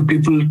 2/3 of the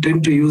people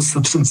tend to use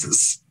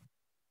substances.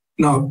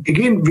 Now,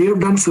 again, we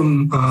have done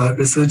some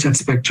research at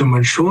Spectrum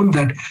and shown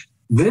that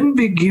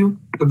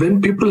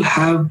when people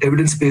have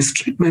evidence-based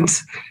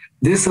treatments,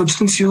 their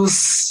substance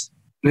use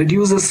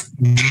reduces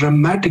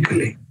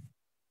dramatically.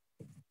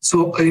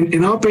 So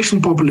in our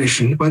patient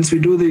population, once we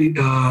do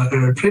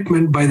the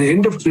treatment, by the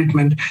end of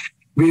treatment,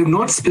 we have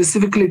not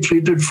specifically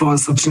treated for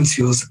substance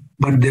use,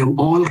 but they've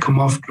all come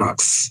off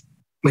drugs,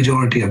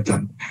 majority of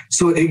them.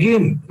 So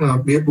again,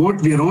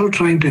 what we are all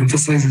trying to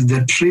emphasize is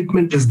that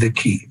treatment is the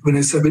key.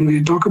 When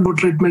we talk about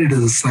treatment, it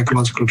is a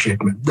psychological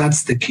treatment.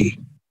 That's the key.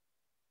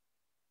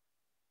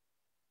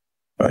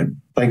 Right.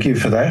 Thank you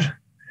for that.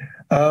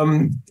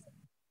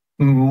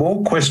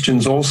 More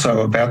questions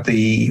also about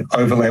the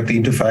overlap, the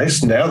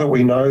interface. Now that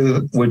we know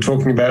that we're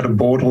talking about a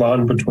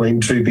borderline between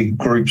two big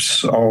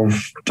groups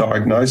of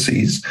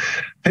diagnoses,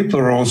 people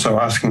are also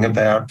asking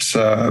about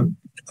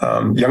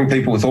young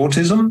people with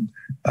autism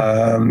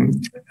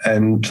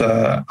and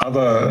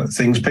other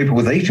things. People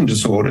with eating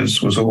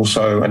disorders was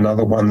also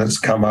another one that's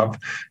come up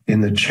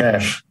in the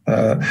chat.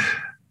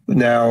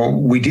 Now,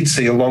 we did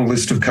see a long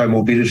list of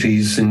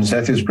comorbidities in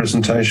Satya's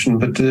presentation,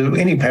 but do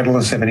any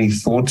panellists have any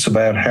thoughts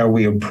about how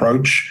we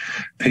approach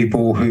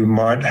people who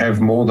might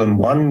have more than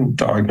one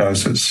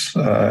diagnosis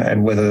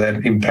and whether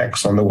that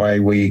impacts on the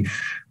way we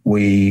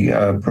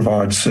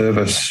provide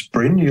service?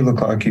 Bryn, you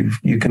look like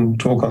you can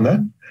talk on that.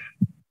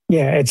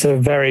 Yeah, it's a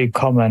very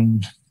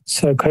common.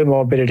 So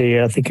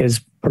comorbidity, I think, is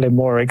probably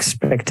more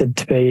expected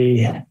to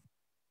be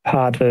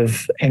part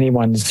of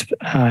anyone's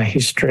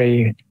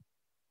history.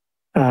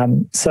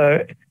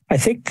 So I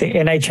think the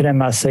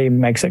NHMRC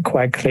makes it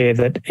quite clear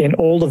that in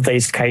all of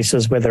these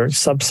cases, whether it's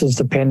substance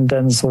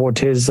dependence,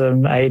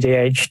 autism,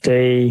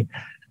 ADHD,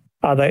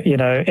 other,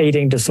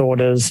 eating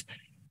disorders,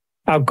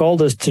 our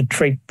goal is to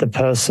treat the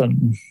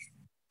person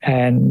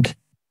and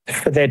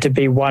for there to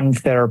be one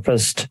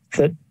therapist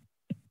that,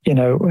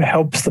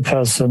 helps the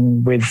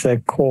person with the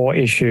core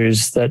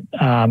issues that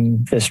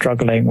they're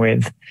struggling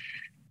with.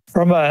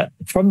 From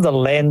the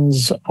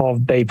lens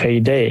of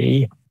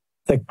BPD,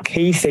 the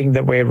key thing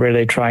that we're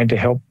really trying to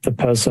help the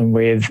person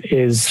with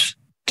is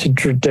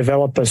to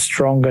develop a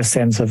stronger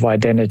sense of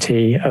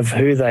identity of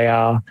who they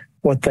are,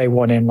 what they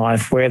want in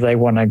life, where they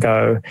want to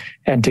go,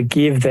 and to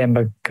give them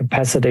a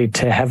capacity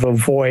to have a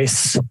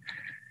voice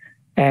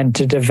and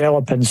to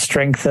develop and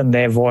strengthen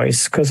their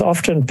voice. Because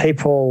often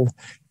people,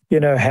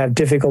 have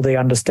difficulty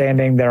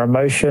understanding their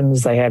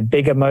emotions. They have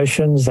big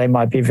emotions. They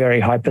might be very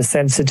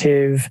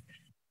hypersensitive.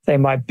 They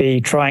might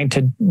be trying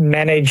to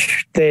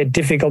manage their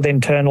difficult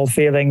internal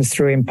feelings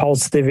through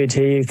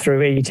impulsivity,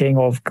 through eating,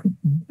 or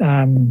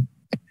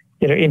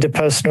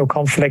interpersonal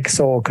conflicts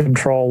or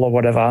control or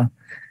whatever.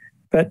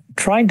 But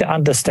trying to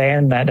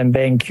understand that and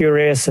being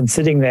curious and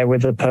sitting there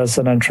with the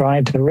person and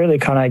trying to really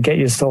kind of get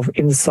yourself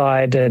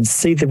inside and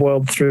see the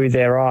world through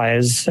their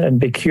eyes and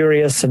be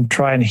curious and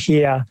try and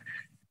hear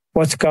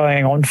what's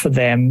going on for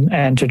them,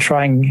 and to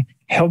try and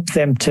help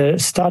them to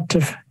start to,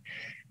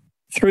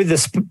 through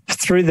this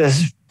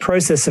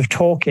process of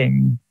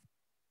talking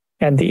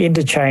and the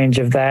interchange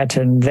of that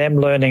and them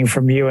learning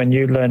from you and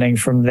you learning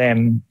from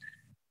them,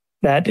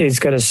 that is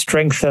going to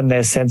strengthen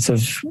their sense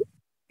of,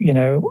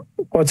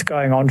 what's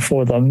going on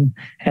for them,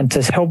 and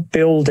to help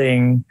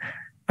building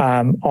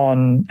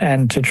on,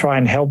 and to try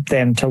and help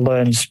them to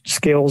learn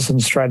skills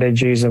and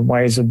strategies and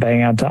ways of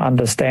being able to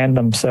understand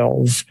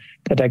themselves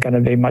that are going to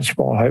be much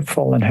more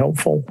hopeful and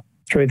helpful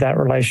through that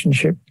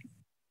relationship.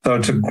 So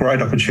it's a great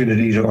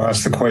opportunity to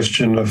ask the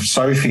question of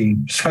Sophie.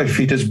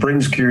 Sophie, does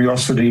Bryn's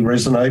curiosity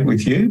resonate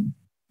with you?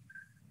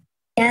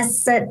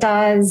 Yes, it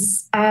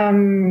does.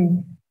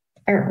 It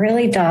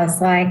really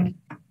does. Like,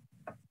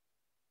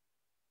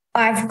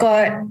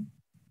 I'm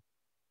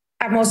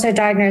also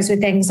diagnosed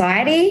with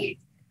anxiety.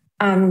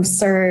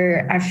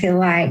 So I feel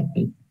like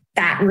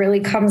that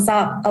really comes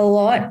up a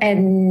lot.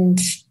 And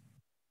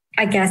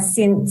I guess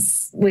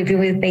since we've been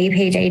with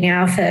BPD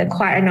now for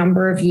quite a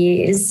number of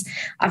years,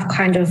 I've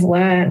kind of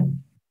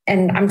learned,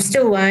 and I'm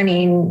still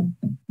learning,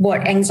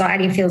 what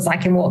anxiety feels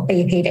like and what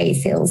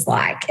BPD feels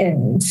like.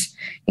 And,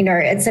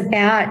 it's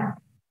about,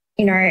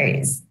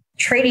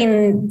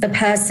 treating the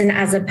person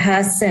as a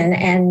person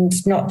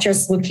and not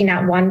just looking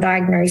at one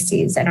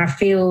diagnosis. And I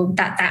feel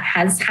that that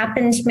has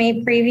happened to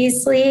me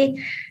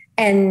previously,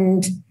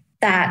 and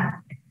that,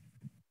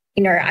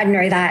 I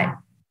know that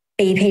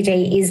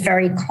BPD is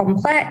very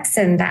complex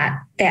and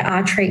that there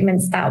are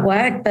treatments that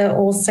work, but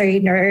also,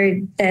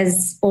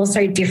 there's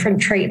also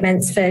different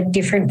treatments for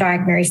different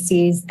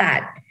diagnoses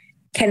that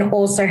can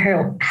also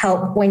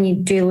help when you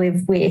do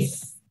live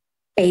with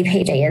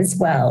BPD as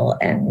well.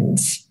 And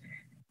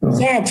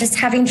just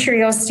having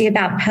curiosity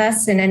about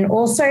person, and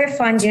also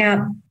finding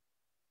out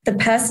the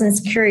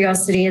person's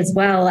curiosity as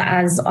well.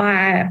 As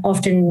I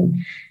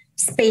often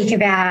speak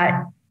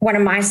about, one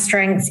of my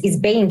strengths is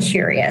being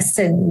curious,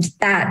 and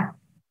that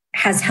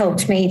has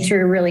helped me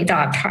through really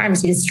dark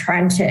times, is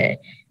trying to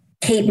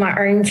keep my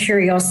own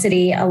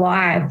curiosity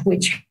alive,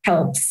 which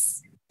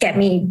helps get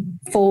me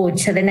forward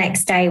to the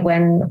next day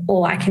when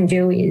all I can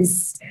do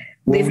is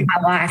live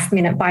my life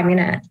minute by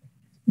minute.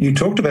 You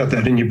talked about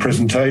that in your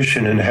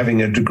presentation, and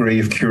having a degree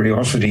of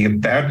curiosity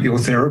about your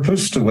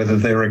therapist, whether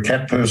they're a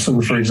cat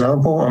person, for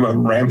example. I'm a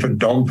rampant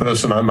dog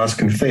person, I must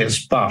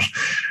confess, but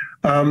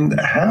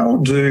how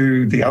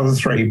do the other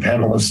three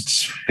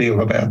panellists feel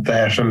about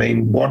that? I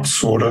mean, what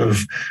sort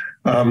of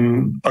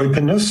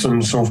openness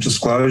and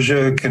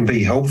self-disclosure can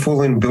be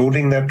helpful in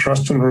building that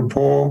trust and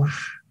rapport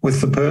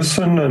with the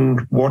person, and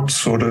what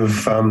sort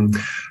of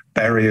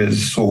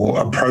barriers or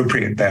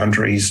appropriate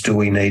boundaries do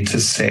we need to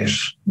set?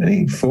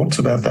 Any thoughts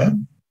about that?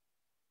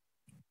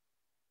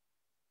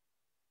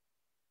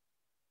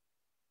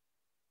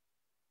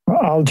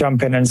 I'll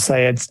jump in and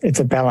say it's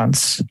a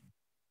balance.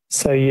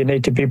 So you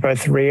need to be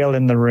both real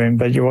in the room,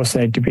 but you also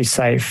need to be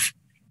safe.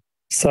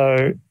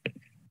 So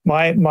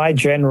my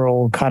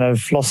general kind of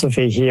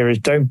philosophy here is,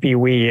 don't be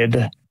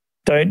weird.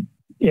 Don't,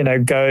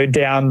 go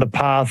down the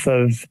path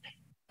of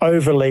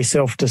overly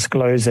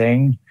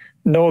self-disclosing,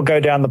 nor go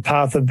down the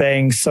path of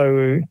being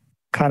so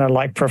kind of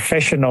like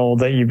professional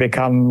that you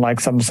become like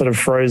some sort of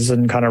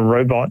frozen kind of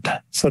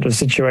robot sort of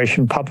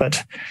situation,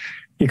 puppet.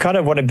 You kind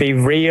of want to be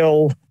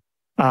real,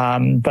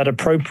 but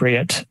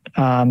appropriate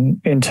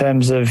in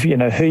terms of,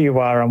 who you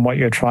are and what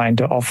you're trying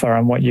to offer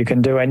and what you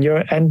can do,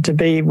 and to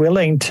be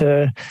willing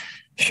to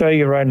show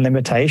your own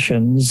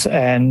limitations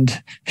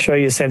and show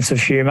your sense of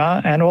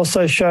humor, and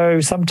also show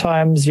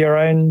sometimes your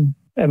own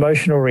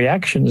emotional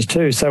reactions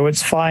too. So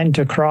it's fine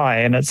to cry,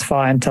 and it's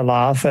fine to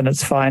laugh, and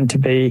it's fine to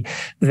be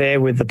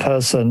there with the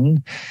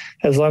person,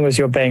 as long as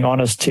you're being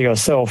honest to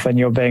yourself and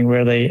you're being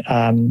really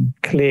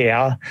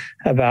clear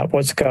about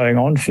what's going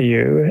on for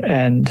you,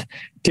 and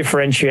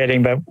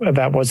differentiating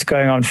about what's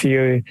going on for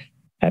you,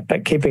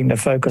 but keeping the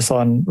focus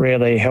on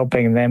really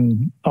helping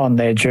them on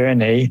their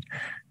journey.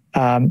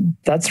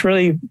 That's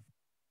really,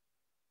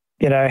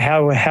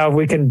 how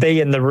we can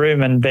be in the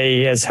room and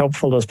be as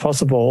helpful as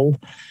possible.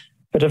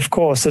 But of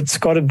course, it's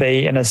got to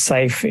be in a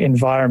safe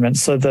environment.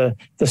 So the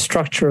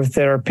structure of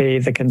therapy,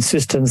 the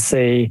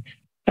consistency,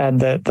 and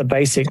the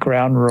basic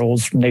ground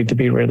rules need to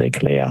be really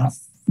clear.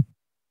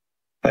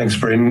 Thanks,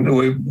 Bryn.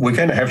 We're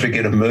going to have to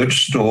get a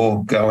merch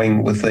store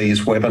going with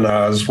these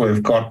webinars.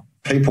 We've got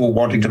people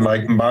wanting to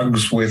make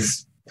mugs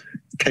with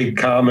 "Keep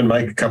Calm and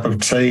Make a Cup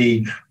of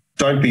Tea,"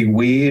 Don't be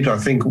weird, I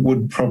think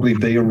would probably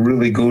be a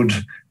really good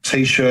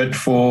T-shirt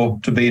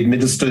to be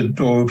administered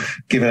or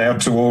given out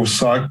to all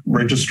psych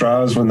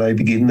registrars when they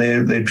begin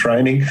their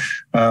training.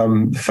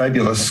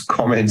 Fabulous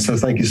comments, so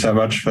thank you so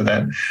much for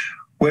that.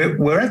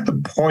 We're at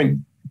the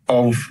point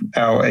of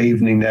our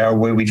evening now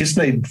where we just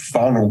need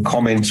final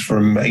comments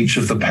from each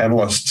of the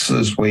panellists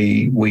as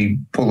we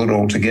pull it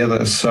all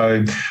together.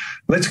 So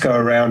let's go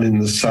around in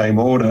the same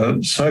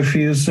order.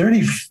 Sophie, is there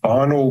any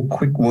final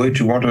quick words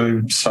you want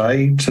to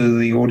say to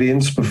the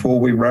audience before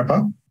we wrap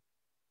up?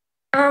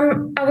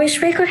 I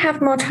wish we could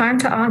have more time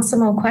to answer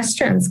more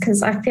questions,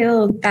 because I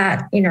feel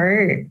that,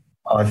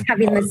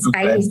 having the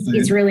space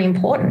is really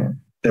important.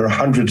 There are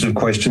hundreds of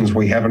questions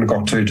we haven't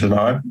got to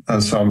tonight,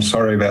 so I'm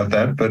sorry about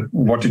that. But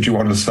what did you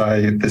want to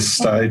say at this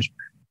stage?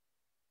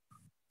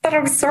 But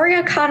I'm sorry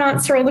I can't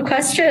answer all the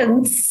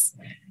questions.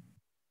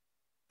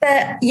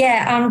 But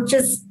yeah,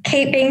 just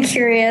keep being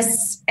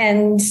curious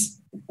and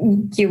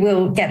you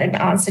will get an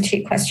answer to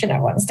your question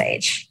at one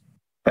stage.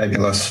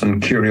 Fabulous.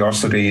 And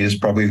curiosity is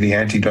probably the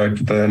antidote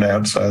to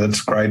burnout. So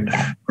that's great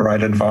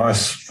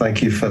advice.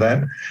 Thank you for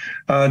that.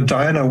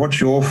 Diana,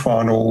 what's your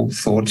final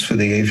thoughts for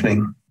the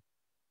evening?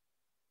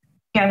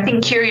 Yeah, I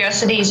think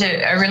curiosity is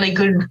a really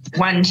good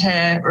one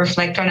to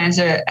reflect on as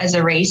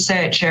a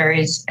researcher,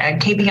 is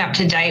keeping up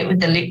to date with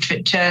the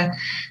literature,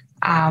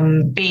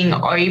 being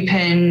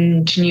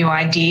open to new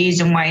ideas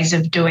and ways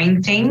of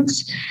doing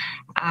things,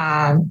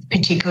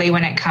 particularly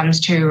when it comes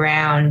to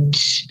around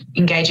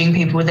engaging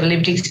people with a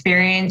lived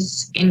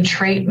experience in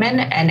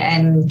treatment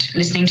and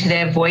listening to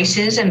their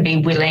voices and be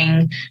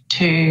willing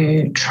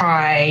to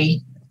try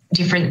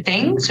different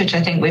things, which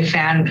I think we've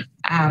found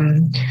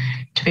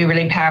to be a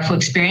really powerful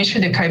experience for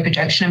the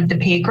co-production of the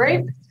peer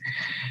group.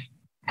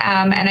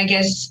 And I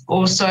guess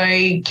also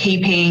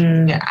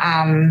keeping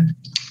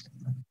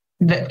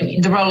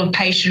the role of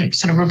patient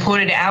sort of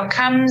reported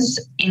outcomes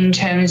in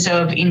terms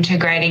of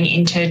integrating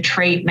into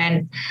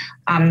treatment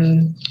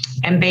and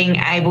being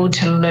able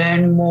to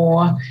learn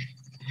more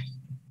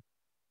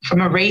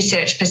from a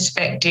research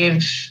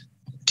perspective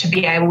to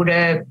be able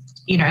to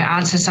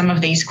answer some of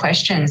these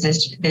questions.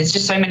 There's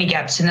just so many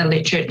gaps in the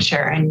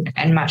literature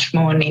and much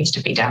more needs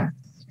to be done.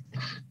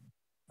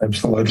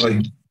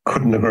 Absolutely.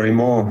 Couldn't agree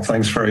more.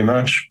 Thanks very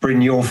much.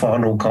 Bryn, your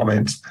final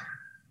comments.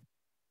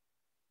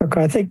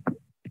 Okay, I think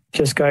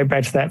just going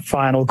back to that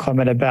final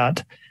comment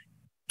about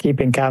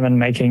keeping calm and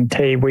making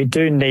tea, we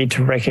do need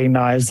to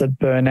recognise that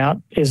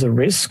burnout is a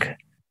risk,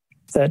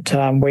 that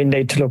we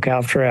need to look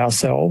after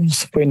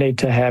ourselves. We need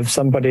to have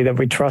somebody that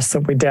we trust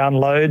that we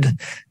download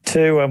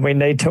to, and we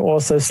need to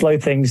also slow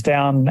things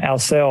down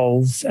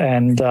ourselves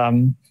and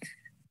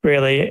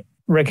really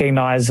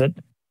recognise that,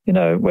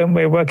 when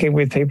we're working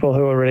with people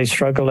who are really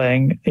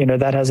struggling,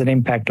 that has an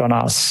impact on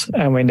us,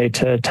 and we need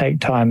to take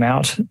time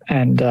out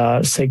and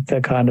seek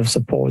the kind of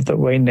support that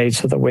we need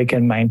so that we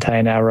can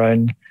maintain our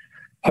own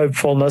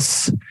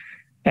hopefulness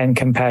and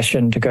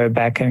compassion to go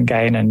back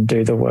again and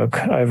do the work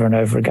over and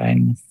over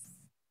again.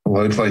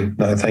 Absolutely.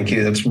 No, thank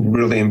you. That's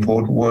really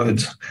important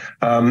words.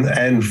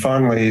 And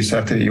finally,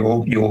 Sathi,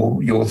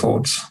 your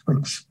thoughts.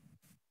 Thanks.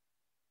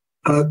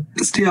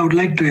 Steve, I would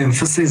like to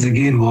emphasize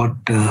again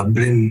what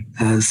Bryn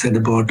said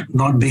about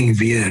not being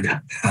weird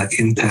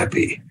in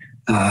therapy.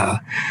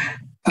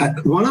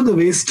 One of the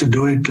ways to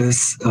do it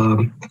is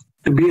to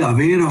be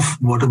aware of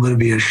whatever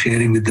we are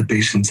sharing with the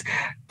patients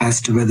as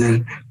to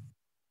whether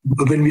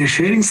when we are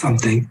sharing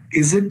something,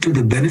 is it to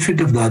the benefit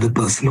of the other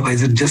person or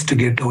is it just to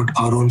get out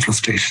our own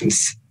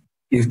frustrations?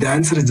 If the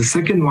answer is the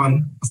second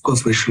one, of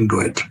course, we shouldn't do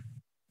it.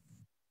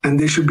 And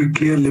there should be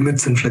clear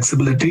limits and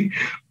flexibility.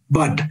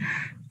 But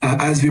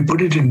as we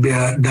put it in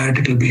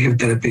dialectical behavior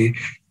therapy,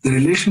 the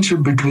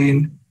relationship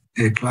between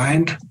a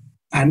client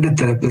and a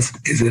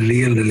therapist is a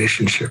real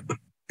relationship.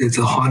 It's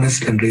a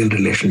honest and real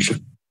relationship,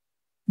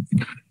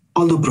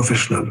 although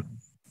professional.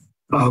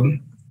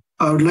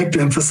 I would like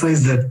to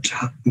emphasize that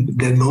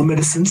there are no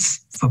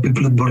medicines for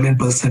people with borderline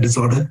personality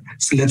disorder.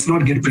 So let's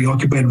not get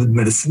preoccupied with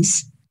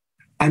medicines.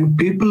 And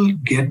people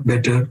get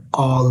better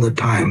all the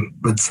time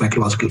with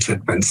psychological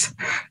treatments.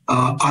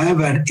 I have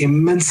had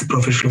immense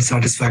professional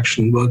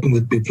satisfaction working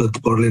with people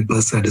with borderline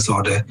personality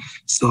disorder.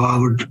 So I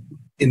would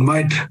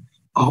invite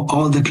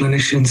all the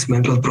clinicians,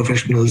 mental health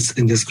professionals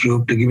in this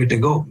group to give it a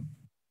go.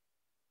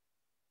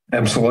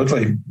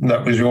 Absolutely.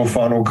 That was your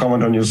final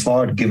comment on your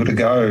slide. Give it a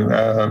go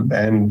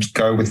and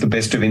go with the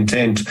best of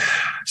intent.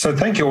 So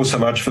thank you all so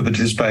much for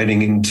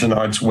participating in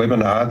tonight's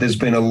webinar. There's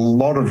been a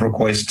lot of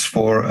requests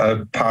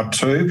for part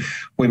two.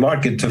 We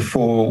might get to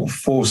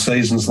four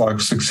seasons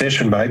like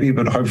Succession maybe,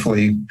 but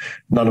hopefully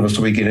none of us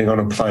will be getting on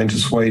a plane to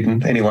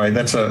Sweden. Anyway,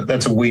 that's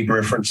a weird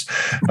reference.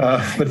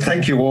 But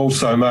thank you all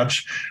so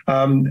much.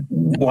 I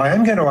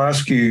am going to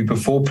ask you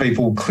before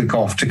people click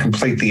off to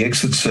complete the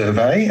exit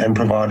survey and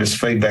provide us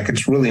feedback.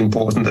 It's really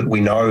important that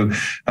we know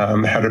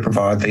how to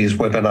provide these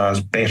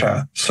webinars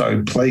better.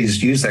 So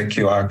please use that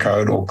QR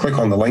code or click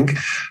on the link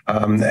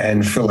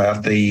and fill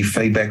out the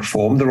feedback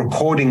form. The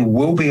recording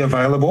will be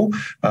available.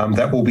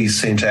 That will be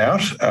sent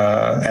out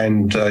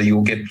and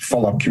you'll get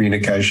follow-up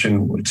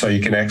communication so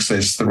you can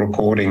access the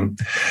recording.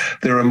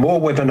 There are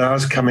more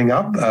webinars coming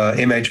up.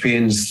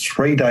 MHPN's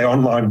 3-day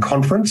online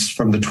conference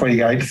from the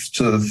 28th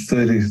to the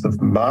 30th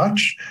of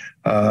March.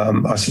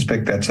 I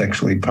suspect that's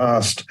actually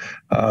passed.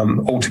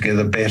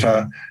 Altogether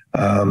Better.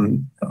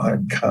 I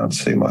can't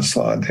see my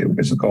slide there.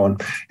 Where's it gone?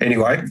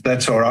 Anyway,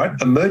 that's all right.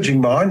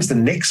 Emerging Minds, the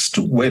next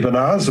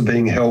webinars are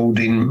being held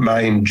in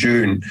May and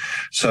June.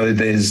 So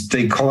there's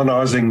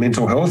decolonising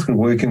mental health and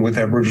working with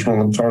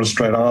Aboriginal and Torres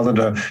Strait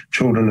Islander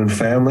children and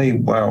family.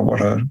 Wow,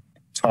 what a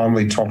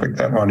timely topic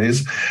that one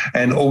is,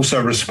 and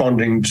also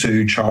responding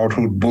to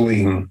childhood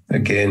bullying,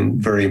 again,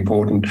 very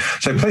important.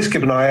 So please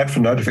keep an eye out for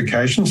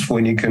notifications for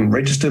when you can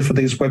register for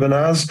these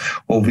webinars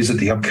or visit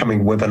the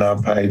upcoming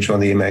webinar page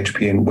on the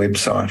MHPN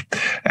website.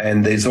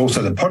 And there's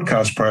also the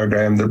podcast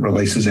program that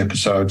releases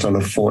episodes on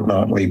a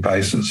fortnightly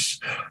basis.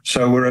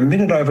 So we're a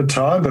minute over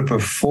time, but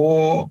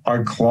before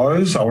I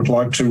close, I would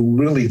like to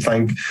really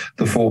thank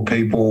the 4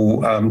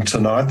 people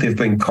tonight. There have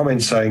been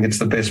comments saying it's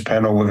the best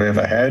panel we've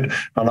ever had,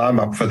 and I'm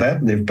up for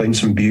that. There have been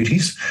some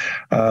beauties.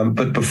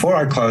 But before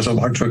I close, I'd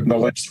like to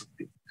acknowledge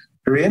the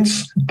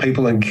experience,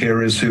 people and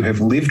carers who have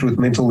lived with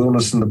mental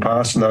illness in the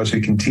past and those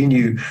who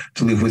continue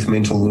to live with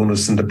mental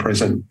illness in the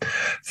present.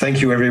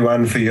 Thank you,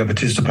 everyone, for your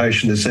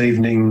participation this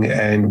evening,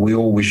 and we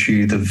all wish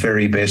you the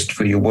very best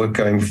for your work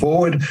going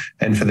forward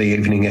and for the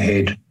evening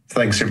ahead.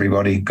 Thanks,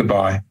 everybody.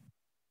 Goodbye.